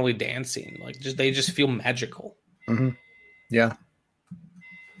Jennifer Connelly dancing, like they just feel magical. Mm-hmm. Yeah.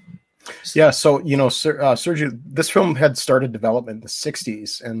 Yeah, so Sergio, this film had started development in the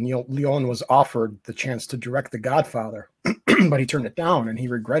 '60s, and Leone was offered the chance to direct The Godfather, but he turned it down, and he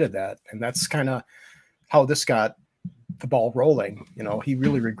regretted that. And that's kind of how this got the ball rolling. He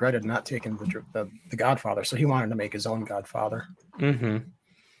really regretted not taking the Godfather, so he wanted to make his own Godfather. Mm-hmm.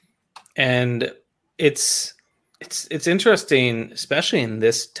 And it's interesting, especially in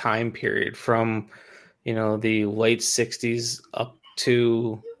this time period from the late '60s up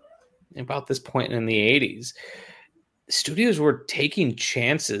to about this point in the 80s, studios were taking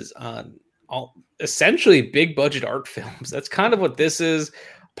chances on essentially big budget art films. That's kind of what this is.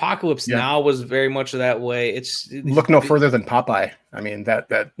 Apocalypse Now was very much that way. Look no further than Popeye. I mean,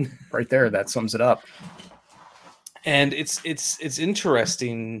 that right there, that sums it up. And it's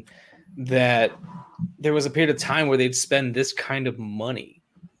interesting that there was a period of time where they'd spend this kind of money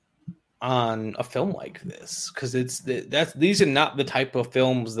on a film like this, because these are not the type of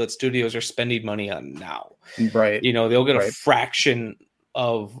films that studios are spending money on now. Right. They'll get a fraction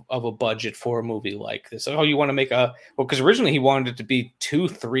of a budget for a movie like this. Oh, you want to make because originally he wanted it to be 2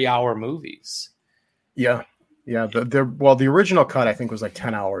 3-hour movies. Yeah. The original cut I think was like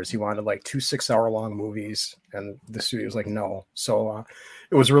 10 hours. He wanted like 2 6-hour-long movies, and the studio was like no. So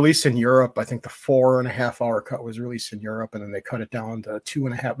it was released in Europe. I think the 4.5-hour cut was released in Europe, and then they cut it down to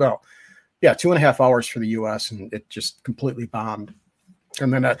 2.5. Well, 2.5 hours for the US, and it just completely bombed.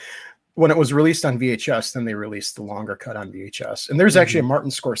 And then when it was released on VHS, then they released the longer cut on VHS. And there's actually a Martin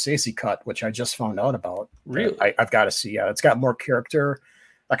Scorsese cut, which I just found out about. Really? I've got to see. Yeah, it's got more character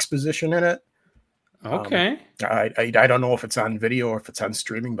exposition in it. Okay. I don't know if it's on video or if it's on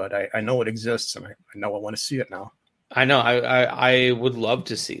streaming, but I know it exists, and I know I want to see it now. I know. I would love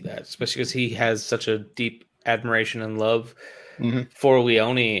to see that, especially because he has such a deep admiration and love for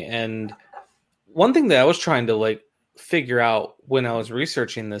Leone. And one thing that I was trying to figure out when I was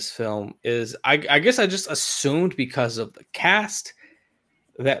researching this film is I guess I just assumed because of the cast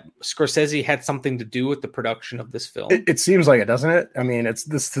that Scorsese had something to do with the production of this film. It seems like it, doesn't it? I mean,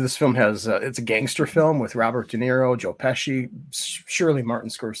 this film has it's a gangster film with Robert De Niro, Joe Pesci. Surely Martin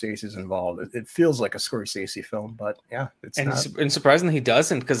Scorsese is involved. It feels like a Scorsese film, but yeah, it's not. And surprisingly, he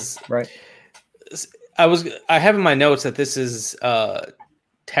doesn't, because right. I have in my notes that this is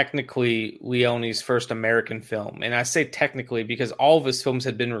technically Leone's first American film. And I say technically because all of his films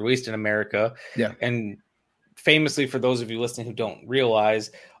had been released in America. Yeah. And famously, for those of you listening who don't realize,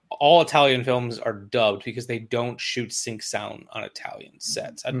 all Italian films are dubbed because they don't shoot sync sound on Italian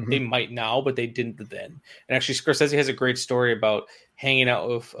sets. They might now, but they didn't then. And actually, Scorsese has a great story about hanging out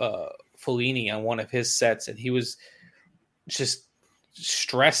with Fellini on one of his sets, and he was just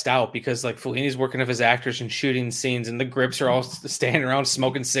stressed out because Fellini's working with his actors and shooting scenes, and the grips are all standing around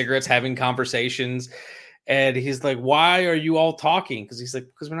smoking cigarettes, having conversations, and he's like, "Why are you all talking?" Because he's like,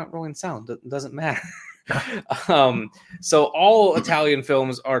 "Because we're not rolling sound. It doesn't matter." So all Italian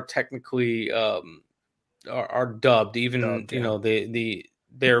films are technically are dubbed, even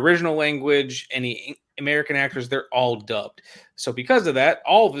their original language. Any American actors, they're all dubbed. So because of that,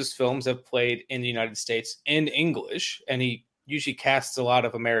 all of his films have played in the United States in English, and he usually casts a lot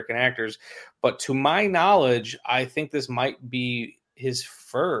of American actors. But to my knowledge, I think this might be his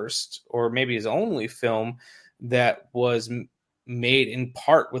first or maybe his only film that was made in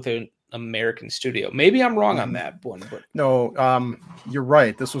part with an American studio. Maybe I'm wrong on that one. But no, you're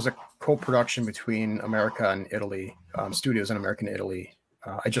right. This was a co-production between America and Italy, studios in America and Italy.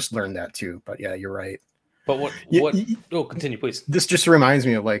 I just learned that too, but yeah, you're right. But continue, please. This just reminds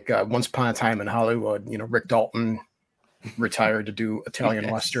me of Once Upon a Time in Hollywood. Rick Dalton retired to do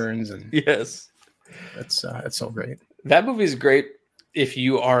Italian westerns, and yes, it's so great. That movie is great if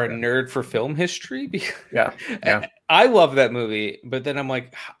you are a nerd for film history. Yeah. I love that movie, but then I'm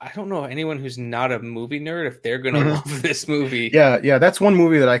like, I don't know anyone who's not a movie nerd if they're gonna love this movie. Yeah, that's one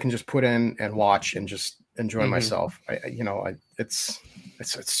movie that I can just put in and watch and just enjoy myself. It's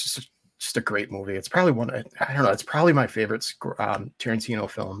It's just a great movie. It's probably I don't know. It's probably my favorite Tarantino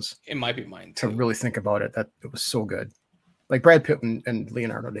films. It might be mine too. To really think about it, that it was so good. Like Brad Pitt and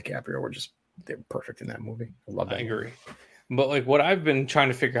Leonardo DiCaprio they were perfect in that movie. I love that. I agree. But like what I've been trying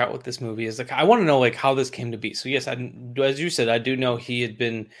to figure out with this movie is like I want to know like how this came to be. So yes, as you said, I do know he had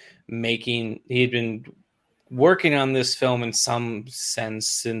been working on this film in some sense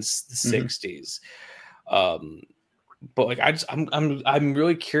since the 60s. But like I'm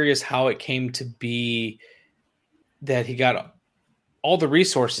really curious how it came to be that he got all the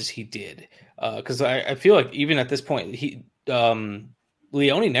resources he did. Because I feel like even at this point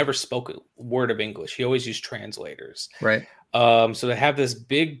Leone never spoke a word of English. He always used translators. Right. So to have this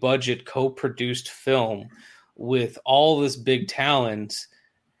big budget co-produced film with all this big talent,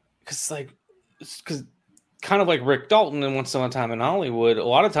 because kind of like Rick Dalton and Once Upon a Time in Hollywood, a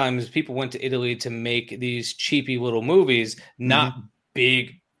lot of times people went to Italy to make these cheapy little movies, not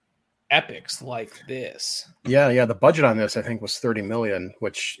big epics like this. Yeah. The budget on this, I think, was $30 million,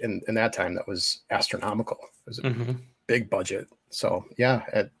 which in that time that was astronomical. It was a big budget. So yeah.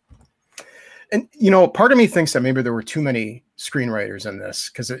 And, part of me thinks that maybe there were too many screenwriters in this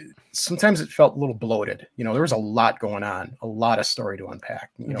because sometimes it felt a little bloated. There was a lot going on, a lot of story to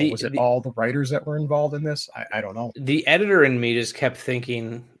unpack. Was it all the writers that were involved in this? I don't know. The editor in me just kept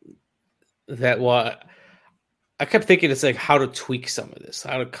thinking that I kept thinking it's like how to tweak some of this,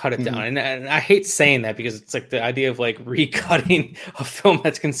 how to cut it down. And I hate saying that because it's like the idea of like recutting a film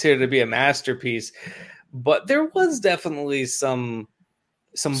that's considered to be a masterpiece. But there was definitely some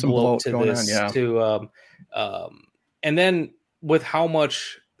bloat to this too. And then with how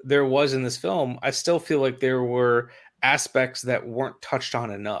much there was in this film, I still feel like there were aspects that weren't touched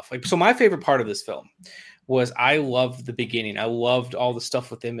on enough. Like, so my favorite part of this film was I loved the beginning. I loved all the stuff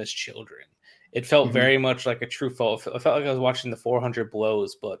with them as children. It felt very much like a true film. I felt like I was watching the 400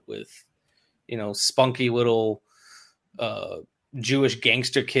 Blows, but with, spunky little Jewish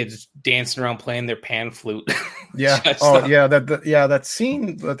gangster kids dancing around playing their pan flute. Yeah. That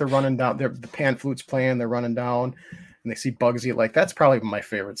scene that they're running down, the pan flute's playing, they're running down, and they see Bugsy. Like that's probably my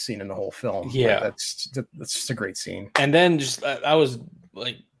favorite scene in the whole film. Yeah, that's just a great scene. And then just I was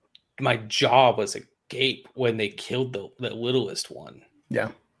like, my jaw was agape when they killed the littlest one. Yeah,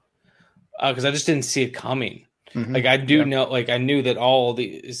 because I just didn't see it coming. Like I know, like I knew that all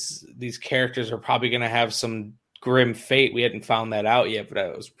these characters are probably going to have some grim fate. We hadn't found that out yet, but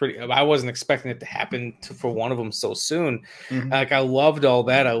I wasn't expecting it to happen for one of them so soon. Like I loved all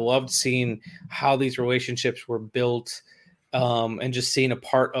that. I loved seeing how these relationships were built, and just seeing a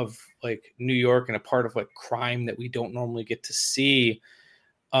part of like New York and a part of like crime that we don't normally get to see.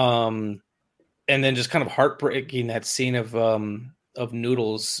 And then just kind of heartbreaking that scene of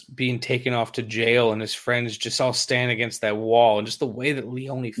Noodles being taken off to jail and his friends just all stand against that wall, and just the way that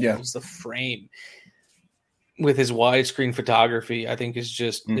Leone fills the frame with his widescreen photography, I think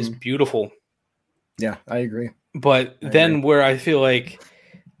is beautiful. Yeah, I agree. But where I feel like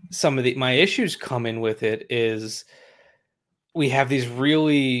some of my issues come in with it is we have these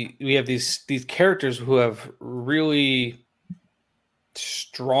characters who have really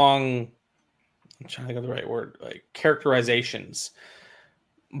strong, I'm trying to think of the right word, like characterizations.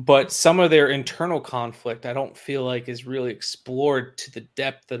 But some of their internal conflict, I don't feel like is really explored to the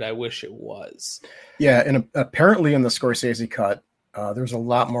depth that I wish it was. Yeah, and apparently in the Scorsese cut, there's a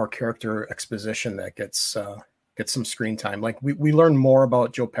lot more character exposition that gets some screen time. Like we learn more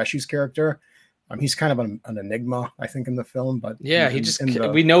about Joe Pesci's character. He's kind of an enigma, I think, in the film. But yeah,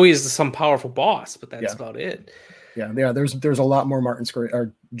 we know he's some powerful boss, but that's about it. Yeah. There's a lot more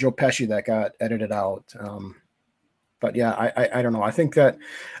Joe Pesci that got edited out. But yeah, I don't know. I think that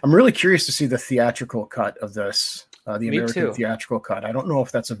I'm really curious to see the theatrical cut of this, the American theatrical cut. I don't know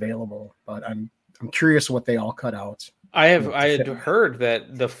if that's available, but I'm curious what they all cut out. I had heard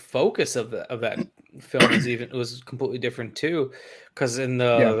that the focus of that film was completely different too, because in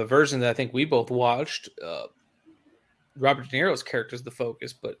the version that I think we both watched, Robert De Niro's character is the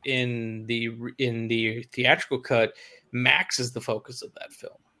focus, but in the theatrical cut, Max is the focus of that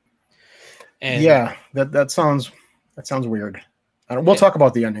film. And yeah, that sounds weird. We'll talk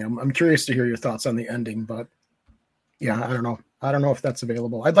about the ending. I'm curious to hear your thoughts on the ending, but yeah, I don't know. I don't know if that's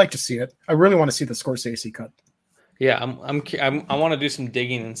available. I'd like to see it. I really want to see the Scorsese cut. Yeah, I want to do some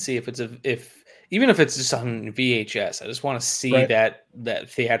digging and see even if it's just on VHS. I just want to see that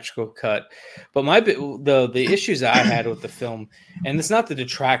theatrical cut. But the issues that I had with the film, and it's not to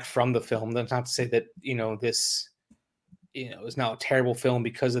detract from the film. That's not to say that this is now a terrible film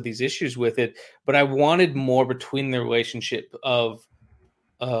because of these issues with it. But I wanted more between the relationship of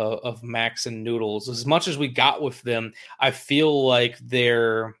of Max and Noodles. As much as we got with them, I feel like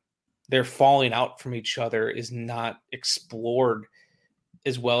their falling out from each other is not explored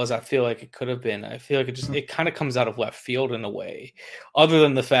as well as I feel like it could have been. I feel like it kind of comes out of left field in a way, other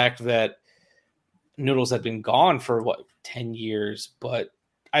than the fact that Noodles had been gone for 10 years, but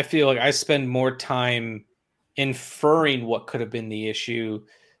I feel like I spend more time inferring what could have been the issue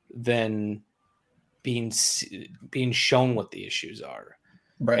than being shown what the issues are.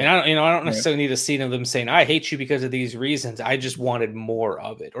 Right. And I don't necessarily need a scene of them saying, I hate you because of these reasons. I just wanted more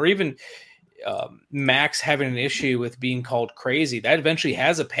of it. Or even Max having an issue with being called crazy. That eventually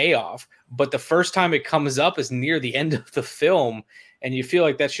has a payoff. But the first time it comes up is near the end of the film. And you feel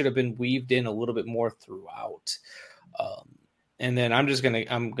like that should have been weaved in a little bit more throughout. And then I'm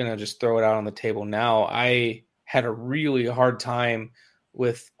gonna just throw it out on the table now. I had a really hard time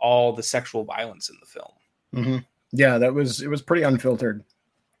with all the sexual violence in the film. Mm-hmm. Yeah, it was pretty unfiltered.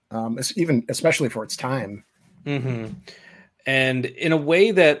 Especially for its time. Mm-hmm. And in a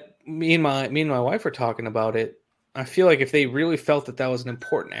way that me and my wife were talking about it, I feel like if they really felt that was an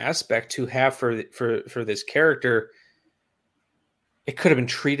important aspect to have for this character, it could have been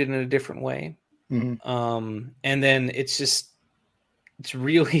treated in a different way. Mm-hmm. And then it's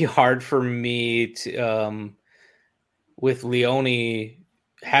really hard for me to with Leone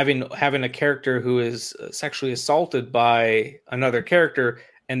having a character who is sexually assaulted by another character,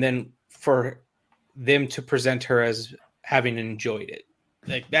 and then for them to present her as having enjoyed it.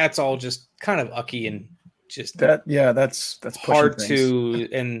 Like, that's all just kind of ucky and just that's hard to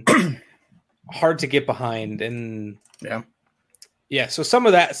and hard to get behind. And yeah. So some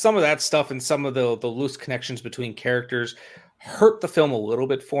of that stuff and some of the loose connections between characters hurt the film a little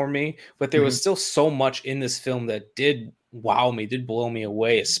bit for me, but there was still so much in this film that did wow me, did blow me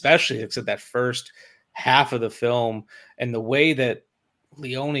away, especially except that first half of the film and the way that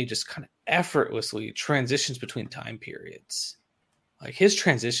Leone just kind of effortlessly transitions between time periods. Like, his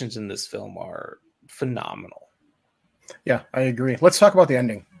transitions in this film are phenomenal. Yeah, I agree. Let's talk about the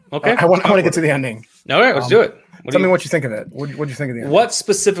ending. Okay. I want to get to the ending. All right, let's do it. Tell me what you think of it. What do you think of the ending? What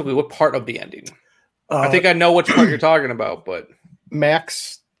specifically, what part of the ending? I think I know which part you're talking about, but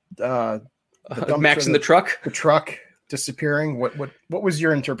Max, Max in the truck? The truck disappearing. What was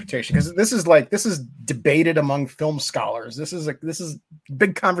your interpretation? Because this is debated among film scholars. This is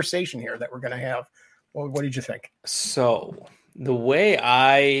big conversation here that we're going to have. What did you think? So the way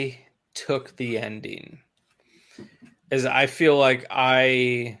I took the ending is I feel like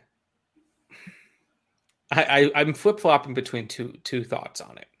I'm flip-flopping between two thoughts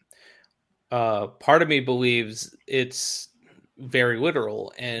on it. Part of me believes it's very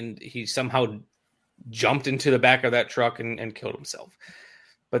literal and he somehow jumped into the back of that truck and killed himself.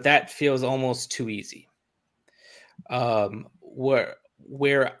 But that feels almost too easy.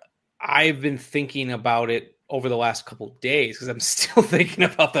 Where I've been thinking about it over the last couple of days, because I'm still thinking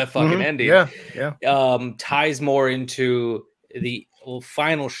about that fucking ending. Yeah. Ties more into the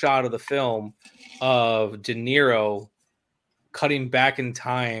final shot of the film of De Niro cutting back in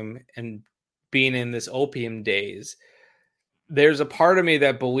time and being in this opium days. There's a part of me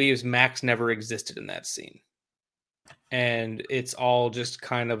that believes Max never existed in that scene. And it's all just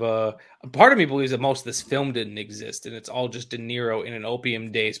kind of a part of me believes that most of this film didn't exist. And it's all just De Niro in an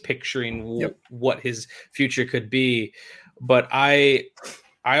opium days picturing what his future could be. But I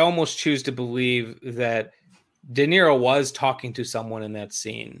almost choose to believe that De Niro was talking to someone in that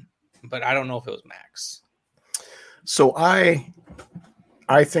scene, but I don't know if it was Max. So I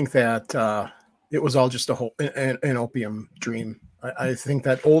think that it was all just an opium dream. I think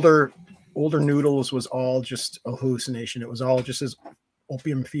that older Noodles was all just a hallucination. It was all just his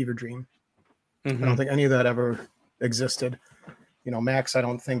opium fever dream. Mm-hmm. I don't think any of that ever existed. Max,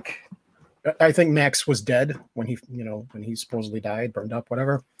 I think Max was dead when he supposedly died, burned up,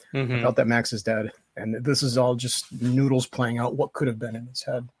 whatever. Mm-hmm. I felt that Max is dead. And this is all just Noodles playing out what could have been in his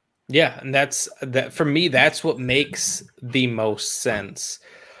head. Yeah. And that for me, that's what makes the most sense.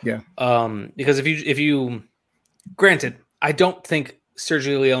 Yeah. Because if you granted, I don't think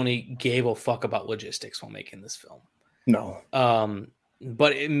Sergio Leone gave a fuck about logistics while making this film. No.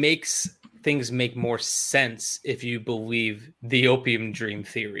 But it makes things make more sense if you believe the opium dream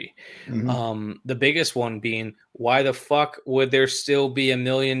theory. Mm-hmm. The biggest one being, why the fuck would there still be $1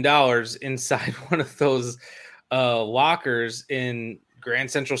 million inside one of those lockers in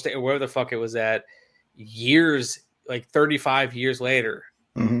Grand Central State or wherever the fuck it was at years, like 35 years later?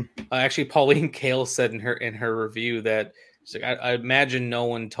 Mm-hmm. Actually, Pauline Kael said in her review that she's like, I imagine no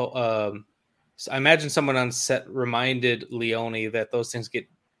one told. I imagine someone on set reminded Leone that those things get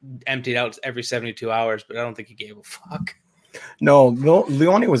emptied out every 72 hours, but I don't think he gave a fuck. No,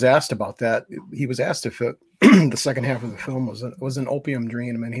 Leone was asked about that. He was asked if the second half of the film was an opium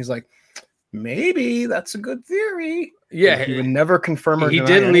dream, and he's like, maybe that's a good theory. Yeah, he would never confirm or he deny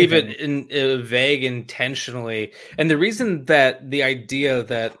did leave anything. it vague intentionally, and the reason that the idea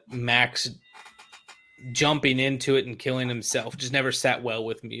that Max jumping into it and killing himself just never sat well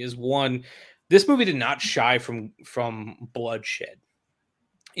with me is one. This movie did not shy from bloodshed.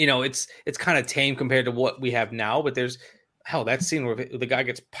 It's kind of tame compared to what we have now, but there's that scene where the guy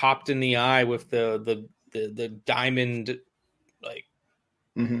gets popped in the eye with the diamond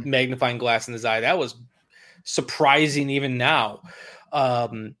magnifying glass in his eye. That was surprising even now.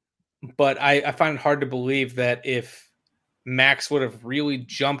 But I find it hard to believe that if Max would have really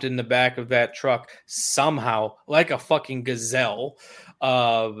jumped in the back of that truck somehow, like a fucking gazelle,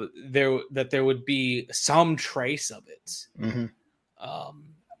 there would be some trace of it.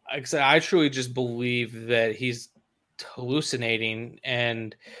 Like I said, I truly just believe that he's hallucinating,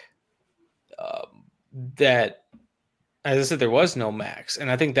 and that, as I said, there was no Max.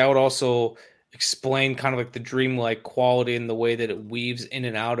 And I think that would also explain kind of like the dreamlike quality and the way that it weaves in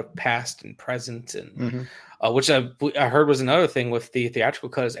and out of past and present, and which I heard was another thing with the theatrical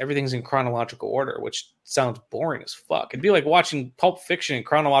cut, is everything's in chronological order, which sounds boring as fuck. It'd be like watching Pulp Fiction in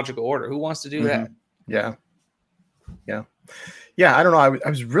chronological order. Who wants to do that? Yeah, I don't know. I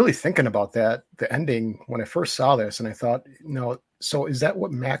was really thinking about that, the ending, when I first saw this, and I thought, so is that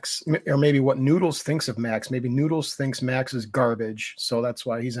what Max, or maybe what Noodles thinks of Max? Maybe Noodles thinks Max is garbage, so that's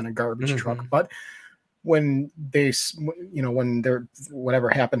why he's in a garbage truck. But when when they're, whatever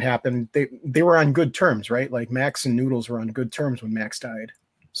happened, they were on good terms, right? Like Max and Noodles were on good terms when Max died.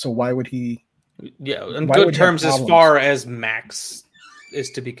 So why would he? Yeah, on good terms as far as Max is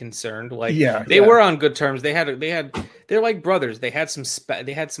to be concerned. Like, they were on good terms. They're like brothers. They had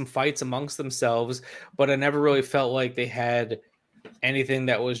some fights amongst themselves, but I never really felt like they had anything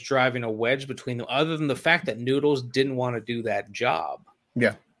that was driving a wedge between them, other than the fact that Noodles didn't want to do that job.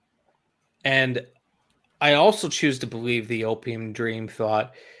 Yeah. And I also choose to believe the opium dream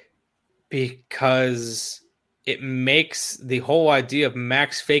thought, because it makes the whole idea of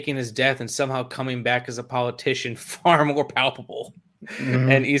Max faking his death and somehow coming back as a politician far more palpable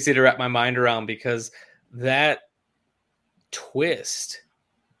and easy to wrap my mind around, because that twist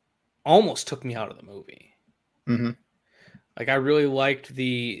almost took me out of the movie. Like, I really liked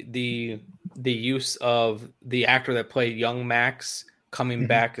the use of the actor that played young Max coming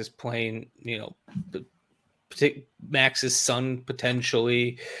back as playing, Max's son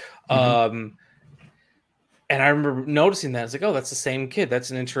potentially. And I remember noticing that. It's like, oh, that's the same kid.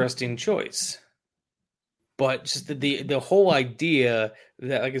 That's an interesting choice. But just the whole idea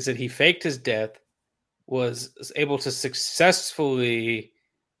that, like I said, he faked his death, was able to successfully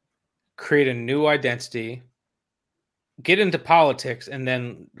create a new identity, get into politics, and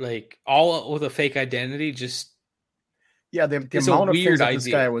then like all with a fake identity. Just the amount of things that this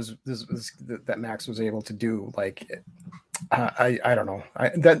guy was that Max was able to do, like, I don't know.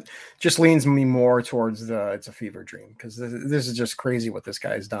 That just leans me more towards it's a fever dream, because this is just crazy what this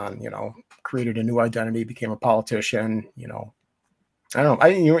guy's done. Created a new identity, became a politician. I don't know.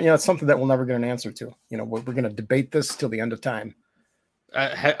 It's something that we'll never get an answer to. We're going to debate this till the end of time.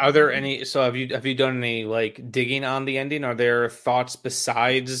 Are there any? So have you done any like digging on the ending? Are there thoughts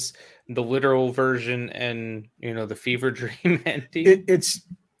besides the literal version and the fever dream ending?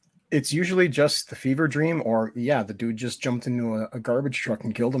 It's usually just the fever dream, or the dude just jumped into a garbage truck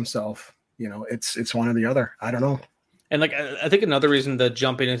and killed himself. It's one or the other. I don't know. And like, I think another reason that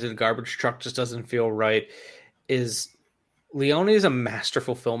jumping into the garbage truck just doesn't feel right is Leone is a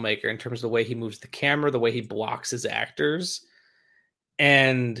masterful filmmaker in terms of the way he moves the camera, the way he blocks his actors.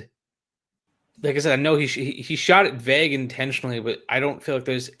 And like I said, I know he shot it vague intentionally, but I don't feel like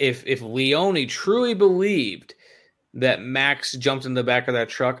there's, if Leone truly believed that Max jumped in the back of that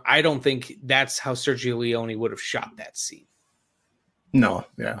truck, I don't think that's how Sergio Leone would have shot that scene. No,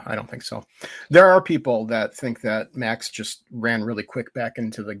 I don't think so. There are people that think that Max just ran really quick back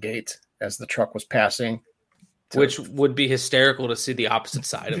into the gate as the truck was passing. Which would be hysterical to see the opposite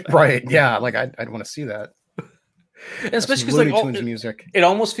side of that. Right, yeah, like I'd want to see that. And especially because music. It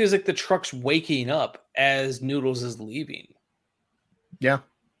almost feels like the truck's waking up as Noodles is leaving. Yeah.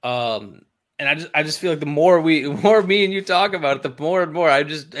 And I just feel like the more me and you talk about it, the more and more I'm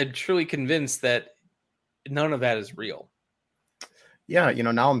truly convinced that none of that is real. Yeah,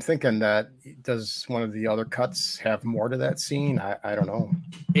 now I'm thinking that, does one of the other cuts have more to that scene? I don't know.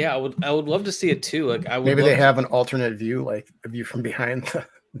 Yeah, I would love to see it too. Like, maybe they have an alternate view, like a view from behind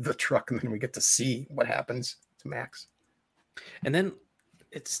the truck, and then we get to see what happens to Max. And then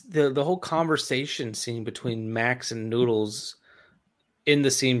it's the whole conversation scene between Max and Noodles in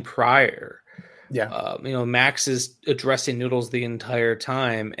the scene prior. Yeah. Max is addressing Noodles the entire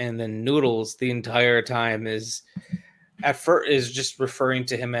time, and then Noodles the entire time is just referring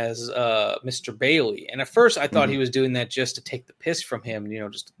to him as Mr. Bailey. And at first I thought he was doing that just to take the piss from him,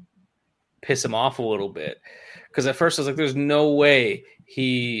 just to piss him off a little bit. Because at first I was like, there's no way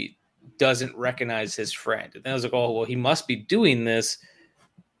he doesn't recognize his friend. And then I was like, oh, well, he must be doing this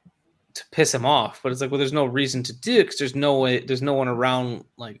to piss him off. But it's like, well, there's no reason to do it because there's no one around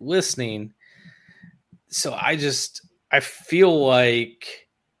like listening. So I feel like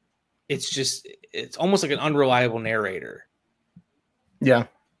it's almost like an unreliable narrator. Yeah.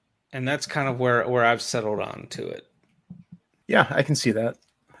 And that's kind of where I've settled on to it. Yeah, I can see that.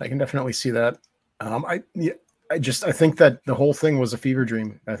 I can definitely see that. I think that the whole thing was a fever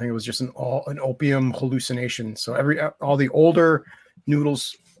dream. I think it was just an opium hallucination. So all the older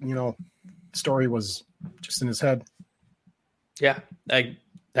Noodles, story was just in his head. Yeah,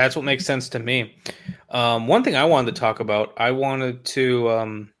 that's what makes sense to me. One thing I wanted to talk about,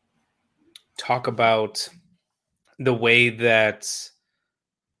 talk about the way that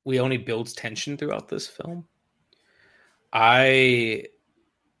Leone builds tension throughout this film.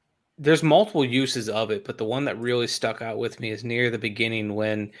 There's multiple uses of it, but the one that really stuck out with me is near the beginning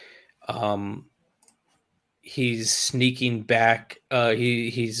when he's sneaking back.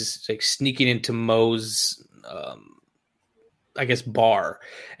 He's like sneaking into Moe's, bar,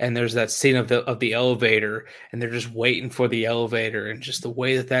 and there's that scene of the elevator, and they're just waiting for the elevator, and just the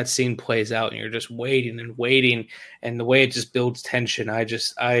way that scene plays out, and you're just waiting and waiting, and the way it just builds tension.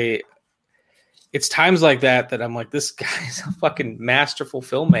 It's times like that I'm like, this guy's a fucking masterful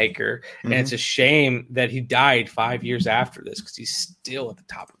filmmaker, and it's a shame that he died 5 years after this because he's still at the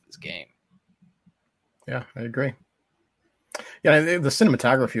top of his game. Yeah, I agree. Yeah, the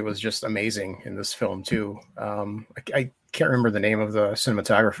cinematography was just amazing in this film too. I can't remember the name of the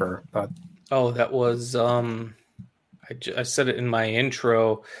cinematographer, but that was I said it in my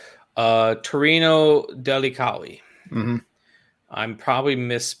intro, Torino Delicali. Mm-hmm. I'm probably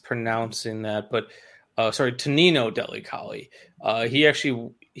mispronouncing that, but Tonino Delicali.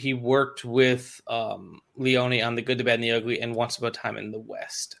 He worked with Leone on The Good, the Bad, and the Ugly, and Once Upon a Time in the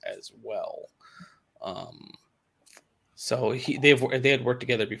West as well. So they had worked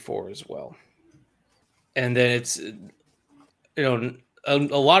together before as well. And then it's a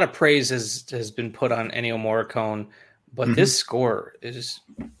lot of praise has been put on Ennio Morricone, but this score is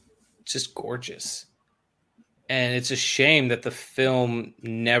just gorgeous. And it's a shame that the film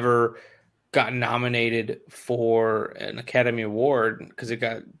never got nominated for an Academy Award because it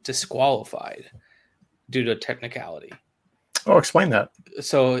got disqualified due to technicality. Oh, explain that.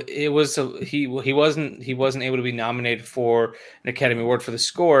 So it was he wasn't able to be nominated for an Academy Award for the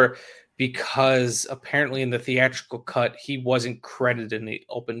score because apparently in the theatrical cut he wasn't credited in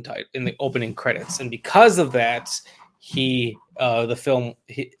the opening credits, and because of that, his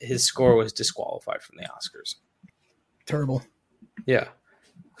score was disqualified from the Oscars. Terrible. Yeah,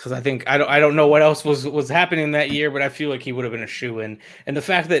 because I think I don't know what else was happening that year, but I feel like he would have been a shoo-in. And the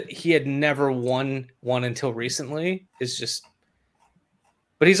fact that he had never won one until recently is just.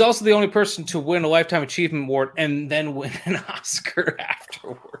 But he's also the only person to win a Lifetime Achievement Award and then win an Oscar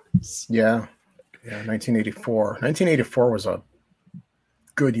afterwards. Yeah, 1984. 1984 was a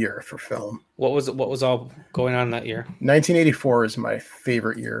good year for film. What was all going on that year? 1984 is my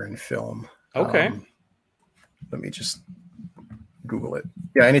favorite year in film. Okay. Let me just Google it.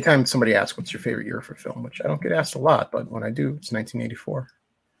 Yeah, anytime somebody asks what's your favorite year for film, which I don't get asked a lot, but when I do, it's 1984.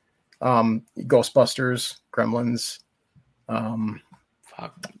 Ghostbusters, Gremlins, I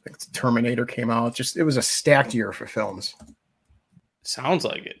think Terminator came out. It was a stacked year for films. Sounds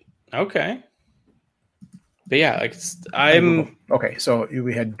like it. Okay. But yeah, okay. So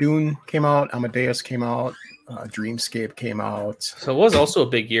we had Dune came out, Amadeus came out, Dreamscape came out. So it was also a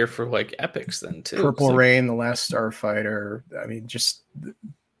big year for like epics then too. Purple Rain, The Last Starfighter. I mean, just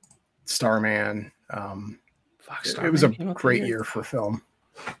Starman. It was a great year for film.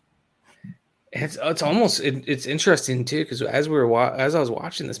 It's interesting too because as I was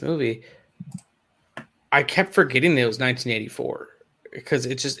watching this movie, I kept forgetting that it was 1984 because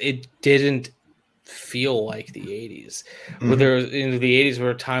it didn't feel like the 80s. Where the 80s were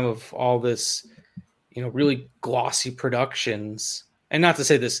a time of all this, really glossy productions. And not to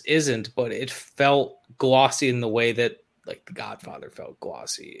say this isn't, but it felt glossy in the way that like The Godfather felt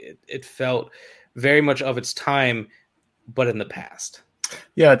glossy. It felt very much of its time, but in the past.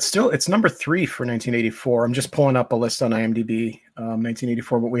 Yeah, it's number 3 for 1984. I'm just pulling up a list on IMDb.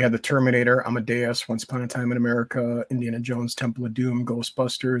 1984, but we had The Terminator, Amadeus, Once Upon a Time in America, Indiana Jones, Temple of Doom,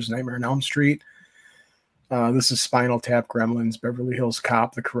 Ghostbusters, Nightmare on Elm Street. This is Spinal Tap, Gremlins, Beverly Hills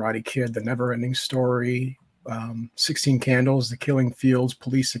Cop, The Karate Kid, The Never-Ending Story, 16 Candles, The Killing Fields,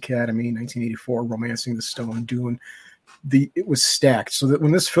 Police Academy, 1984, Romancing the Stone, Dune. It was stacked, so that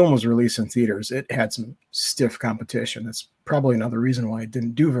when this film was released in theaters, it had some stiff competition. That's probably another reason why it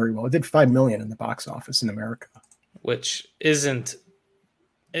didn't do very well. It did $5 million in the box office in America, which isn't.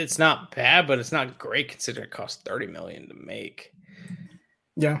 It's not bad, but it's not great considering it cost $30 million to make.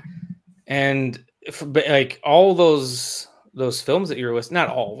 Yeah, and like all those films that you're listing, not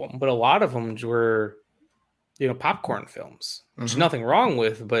all of them, but a lot of them were, popcorn films. Which is nothing wrong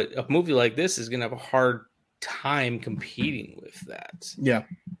with, but a movie like this is going to have a hard time competing with that. Yeah,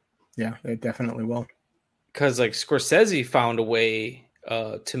 it definitely will. Because like Scorsese found a way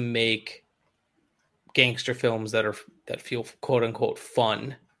to make gangster films that feel quote unquote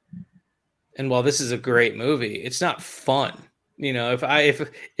fun. And while this is a great movie, it's not fun. If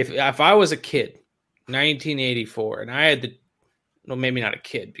I was a kid, 1984, and I had maybe not a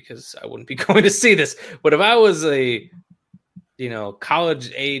kid because I wouldn't be going to see this, but if I was a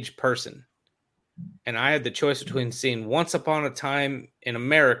college age person and I had the choice between seeing Once Upon a Time in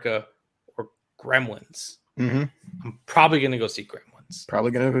America or Gremlins, I'm probably going to go see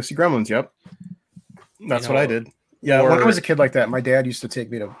Gremlins. Yep. That's what I did. Yeah, when I was a kid like that, my dad used to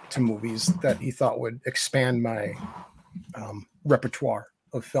take me to movies that he thought would expand my repertoire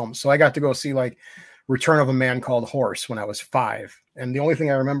of films. So I got to go see like Return of a Man Called Horse when I was 5. And the only thing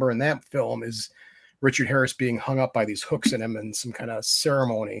I remember in that film is Richard Harris being hung up by these hooks in him in some kind of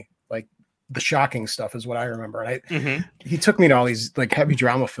ceremony. Like the shocking stuff is what I remember. And he took me to all these like heavy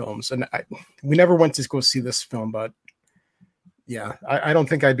drama films, and we never went to go see this film, but yeah, I don't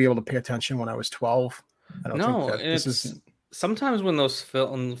think I'd be able to pay attention when I was 12. I don't think that this is. Sometimes when those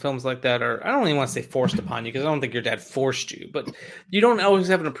films like that are, I don't even want to say forced upon you because I don't think your dad forced you, but you don't always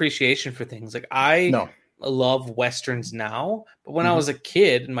have an appreciation for things. Like I love Westerns now, but when I was a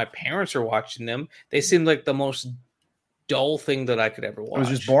kid and my parents were watching them, they seemed like the most dull thing that I could ever watch. It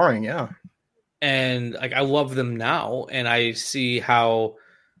was just boring, yeah. And like I love them now, and I see how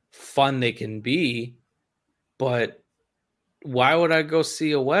fun they can be, but why would I go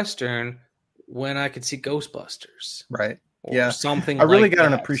see a Western when I could see Ghostbusters? Right. Or something I really like got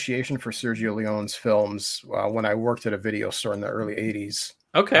that. an appreciation for Sergio Leone's films when I worked at a video store in the early 80s.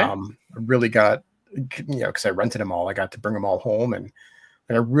 Okay. I really got, because I rented them all. I got to bring them all home, and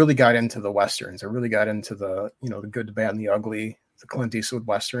I really got into the Westerns. I really got into the, the good, the bad, and the ugly, the Clint Eastwood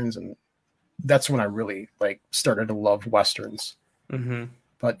Westerns. And that's when I really started to love Westerns.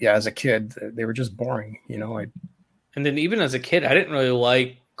 But yeah, as a kid, they were just boring, And then even as a kid, I didn't really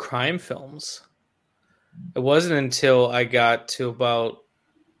like crime films. It wasn't until I got to about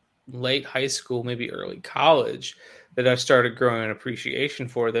late high school, maybe early college, that I started growing an appreciation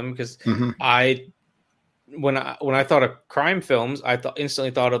for them. Because when I thought of crime films, I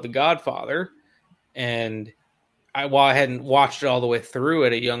instantly thought of The Godfather. And while I hadn't watched it all the way through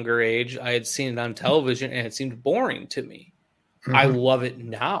at a younger age, I had seen it on television and it seemed boring to me. I love it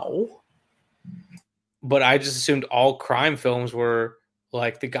now, but I just assumed all crime films were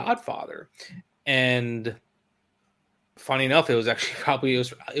like The Godfather. And funny enough, it was actually probably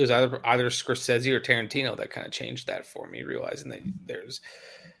it was either Scorsese or Tarantino that kind of changed that for me, realizing that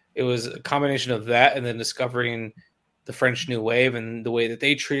it was a combination of that and then discovering the French New Wave and the way that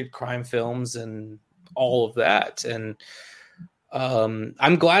they treated crime films and all of that. And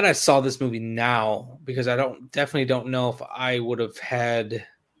I'm glad I saw this movie now, because I definitely don't know if I would have had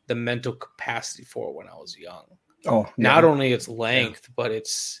the mental capacity for it when I was young. Oh, yeah. Not only its length, but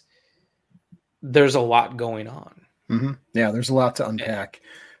there's a lot going on. Yeah, there's a lot to unpack.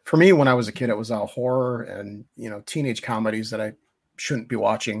 For me, when I was a kid, it was all horror and teenage comedies that I shouldn't be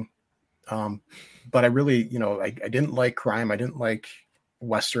watching. But I really, I didn't like crime. I didn't like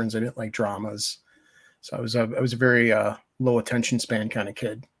Westerns. I didn't like dramas. So I was a very low attention span kind of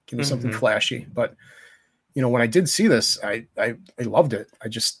kid. Give me something flashy. But when I did see this, I loved it.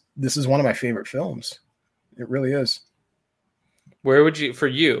 This is one of my favorite films. It really is. Where would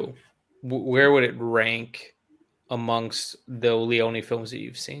it rank amongst the Leone films that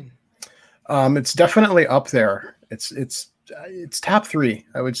you've seen? It's definitely up there. It's top 3.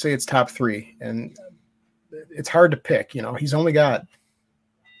 I would say it's top 3, and it's hard to pick. He's only got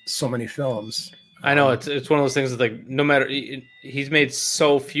so many films. I know it's one of those things that no matter, he's made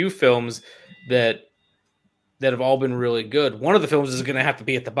so few films that have all been really good. One of the films is going to have to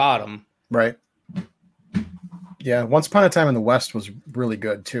be at the bottom, right? Yeah, Once Upon a Time in the West was really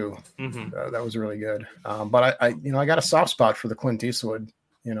good too. Mm-hmm. That was really good. But I got a soft spot for the Clint Eastwood.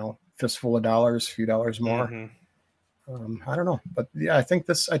 Fistful of dollars, few dollars more. I don't know, but yeah, I think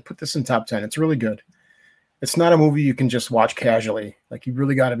I'd put this in top 10. It's really good. It's not a movie you can just watch casually. Like, you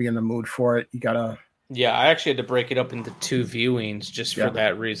really got to be in the mood for it. You gotta. Yeah, I actually had to break it up into 2 viewings just for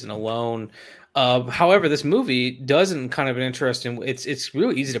that reason alone. However, this movie doesn't kind of an interesting. It's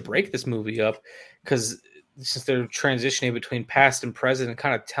really easy to break this movie up because since they're transitioning between past and present and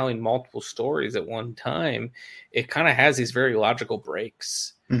kind of telling multiple stories at one time, it kind of has these very logical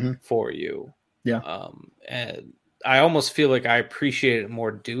breaks for you. Yeah. And I almost feel like I appreciate it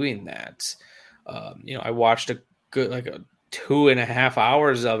more doing that. I watched a good 2.5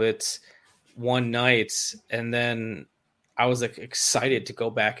 hours of it one night, and then I was excited to go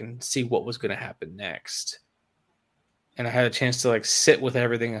back and see what was going to happen next. And I had a chance to sit with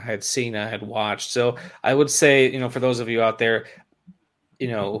everything I had seen, I had watched. So I would say, for those of you out there,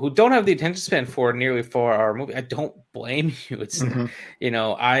 who don't have the attention span for a nearly 4-hour movie, I don't blame you. It's,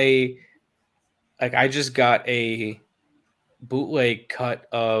 I just got a bootleg cut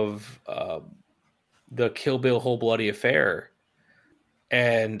of the Kill Bill Whole Bloody Affair,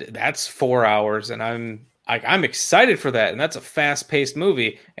 and that's 4 hours, and I'm excited for that, and that's a fast-paced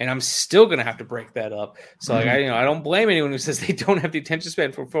movie, and I'm still gonna have to break that up. So I don't blame anyone who says they don't have the attention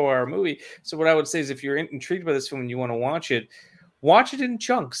span for a 4-hour movie. So what I would say is, if you're intrigued by this film and you want to watch it in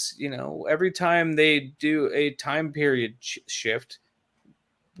chunks. Every time they do a time period shift,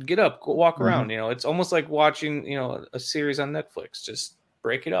 get up, go walk around. It's almost like watching a series on Netflix. Just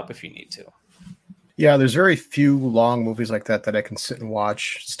break it up if you need to. Yeah, there's very few long movies like that I can sit and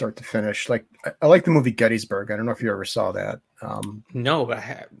watch start to finish. Like, I like the movie Gettysburg. I don't know if you ever saw that. No, but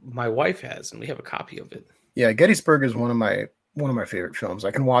my wife has, and we have a copy of it. Yeah, Gettysburg is one of my favorite films.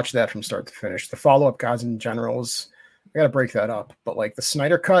 I can watch that from start to finish. The follow-up, Gods and Generals, I got to break that up. But the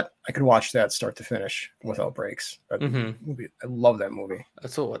Snyder Cut, I could watch that start to finish without breaks. Movie, I love that movie.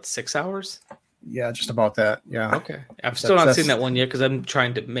 That's 6 hours? Yeah, just about that. Yeah. Okay. I've still not seen that one yet because I'm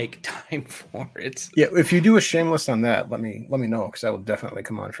trying to make time for it. Yeah, if you do a Shameless on that, let me know, because I will definitely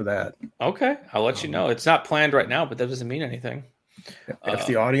come on for that. Okay, I'll let you know. It's not planned right now, but that doesn't mean anything. If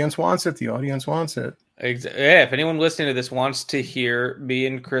the audience wants it, the audience wants it. Yeah, if anyone listening to this wants to hear me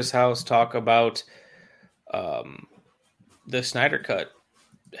and Chris House talk about the Snyder Cut,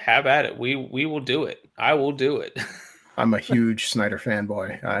 have at it. We will do it. I will do it. I'm a huge Snyder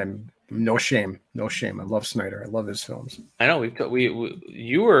fanboy. I'm no shame. I love Snyder. I love his films. I know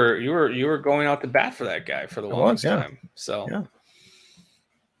you were going out to bat for that guy for the longest time. So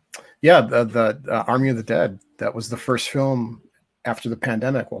the Army of the Dead. That was the first film after the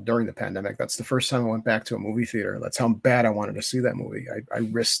pandemic. Well, during the pandemic, that's the first time I went back to a movie theater. That's how bad I wanted to see that movie. I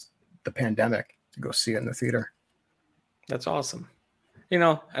risked the pandemic to go see it in the theater. That's awesome.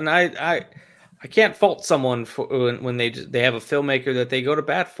 And I can't fault someone for when they have a filmmaker that they go to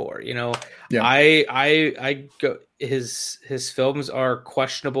bat for. I go. His films are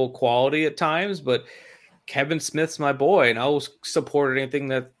questionable quality at times, but Kevin Smith's my boy, and I'll support anything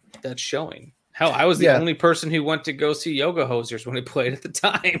that's showing. Hell, I was the only person who went to go see Yoga Hosers when he played at the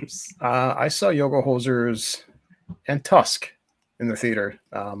Times. I saw Yoga Hosers and Tusk in the theater.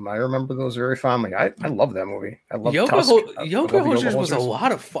 I remember those very fondly. I love that movie. I love Yoga Tusk. Yoga Hosers was a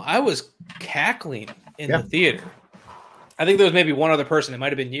lot of fun. I was cackling in the theater. I think there was maybe one other person. It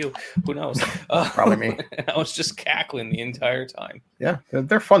might have been you. Who knows? Probably me. I was just cackling the entire time. Yeah,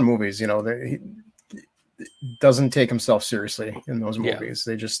 they're fun movies. He doesn't take himself seriously in those movies.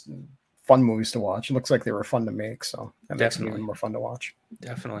 They just fun movies to watch. It looks like they were fun to make, so that makes them even more fun to watch.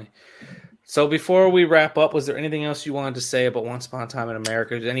 Definitely. So before we wrap up, was there anything else you wanted to say about Once Upon a Time in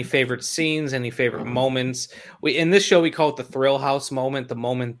America? Any favorite scenes, any favorite moments? In this show, we call it the Thrill House moment, the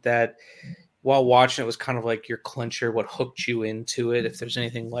moment that while watching it was kind of like your clincher, what hooked you into it. If there's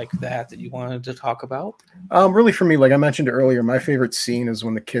anything like that you wanted to talk about. Really for me, like I mentioned earlier, my favorite scene is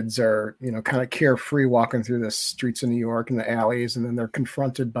when the kids are, kind of carefree walking through the streets of New York and the alleys, and then they're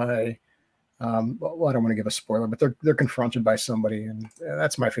confronted by I don't want to give a spoiler, but they're confronted by somebody, and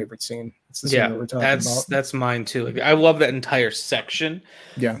that's my favorite scene. It's the scene that we're talking about. That's mine too. I love that entire section.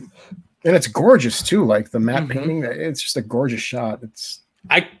 Yeah, and it's gorgeous too. Like the matte painting, it's just a gorgeous shot.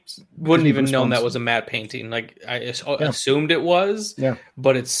 I wouldn't even known that was a matte painting. Like I assumed it was. Yeah,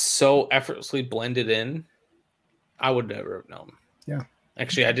 but it's so effortlessly blended in. I would never have known. Yeah,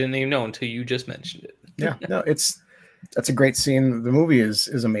 actually, I didn't even know until you just mentioned it. Yeah, no, that's a great scene. The movie is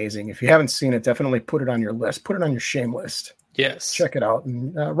amazing. If you haven't seen it, definitely put it on your list. Put it on your shame list. Yes. Check it out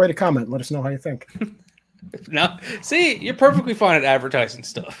and write a comment. Let us know how you think. Now, see, you're perfectly fine at advertising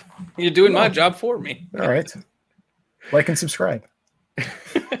stuff. You're doing my job for me. All right. Like and subscribe.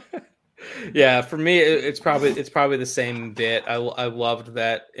 Yeah, for me, it's probably the same bit. I loved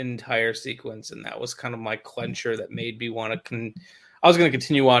that entire sequence, and that was kind of my clencher that made me want to. I was going to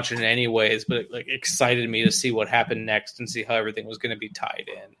continue watching it anyways, but it excited me to see what happened next and see how everything was going to be tied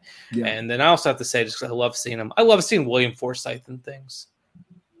in. Yeah. And then I also have to say, just I love seeing him. I love seeing William Forsythe in things.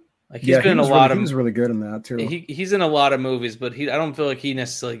 Like he's been in a lot of. He was really good in that too. He's in a lot of movies, but I don't feel like he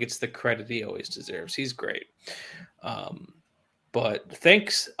necessarily gets the credit he always deserves. He's great. But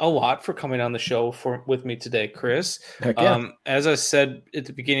thanks a lot for coming on the show with me today, Chris. Heck yeah. As I said at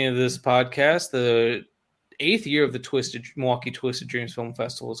the beginning of this podcast, the 8th year of the Milwaukee Twisted Dreams Film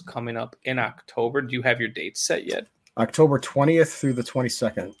Festival is coming up in October. Do you have your dates set yet? October 20th through the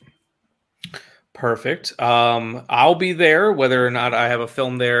 22nd. Perfect. I'll be there. Whether or not I have a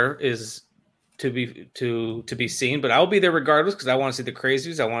film there is to be seen, but I'll be there regardless because I want to see The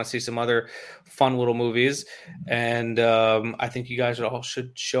Crazies. I want to see some other fun little movies, and I think you guys all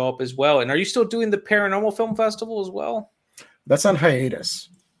should show up as well. And are you still doing the Paranormal Film Festival as well? That's on hiatus.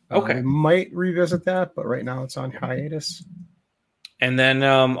 Okay, we might revisit that, but right now it's on hiatus. And then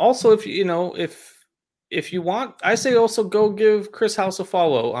also, if you want, I say also go give Chris House a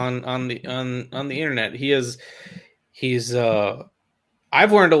follow on the internet. He's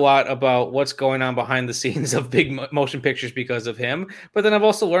I've learned a lot about what's going on behind the scenes of big motion pictures because of him. But then I've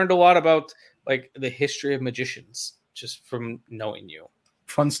also learned a lot about like the history of magicians just from knowing you.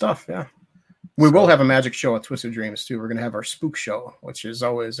 Fun stuff. Yeah. We will have a magic show at Twisted Dreams too. We're going to have our spook show, which is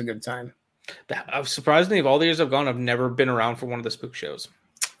always a good time. Surprisingly, of all the years I've gone, I've never been around for one of the spook shows.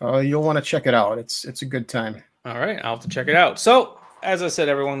 You'll want to check it out. It's a good time. All right. I'll have to check it out. So as I said,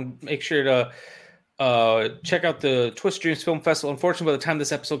 everyone, make sure to check out the Twisted Dreams Film Festival. Unfortunately, by the time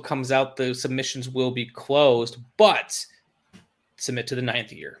this episode comes out, the submissions will be closed, but submit to the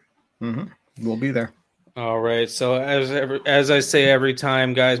 9th year. Mm-hmm. We'll be there. All right. So as I say every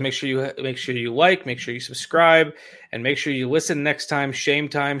time, guys, make sure you like, make sure you subscribe, and make sure you listen next time. Shame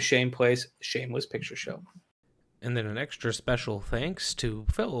Time, Shame Place, Shameless Picture Show. And then an extra special thanks to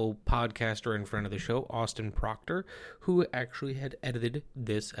fellow podcaster and friend of the show, Austin Proctor, who actually had edited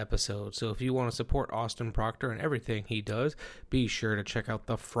this episode. So if you want to support Austin Proctor and everything he does, be sure to check out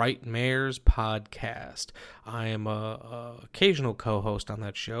the Frightmares podcast. I am a occasional co-host on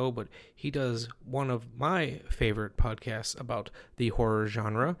that show, but he does one of my favorite podcasts about the horror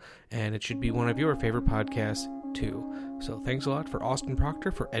genre, and it should be one of your favorite podcasts too. So thanks a lot for Austin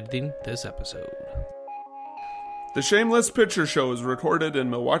Proctor for editing this episode. The Shameless Picture Show is recorded in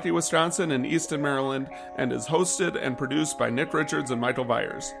Milwaukee, Wisconsin and Easton, Maryland, and is hosted and produced by Nick Richards and Michael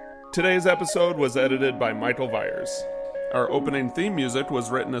Vyers. Today's episode was edited by Michael Vyers. Our opening theme music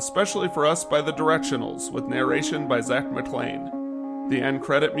was written especially for us by The Directionals, with narration by Zach McLean. The end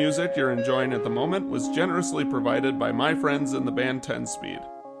credit music you're enjoying at the moment was generously provided by my friends in the band 10 Speed.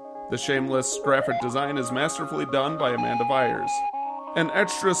 The Shameless graphic design is masterfully done by Amanda Vyers. An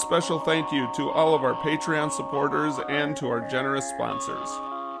extra special thank you to all of our Patreon supporters and to our generous sponsors.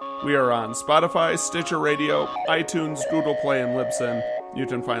 We are on Spotify, Stitcher Radio, iTunes, Google Play, and Libsyn. You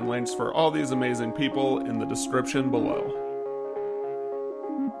can find links for all these amazing people in the description below.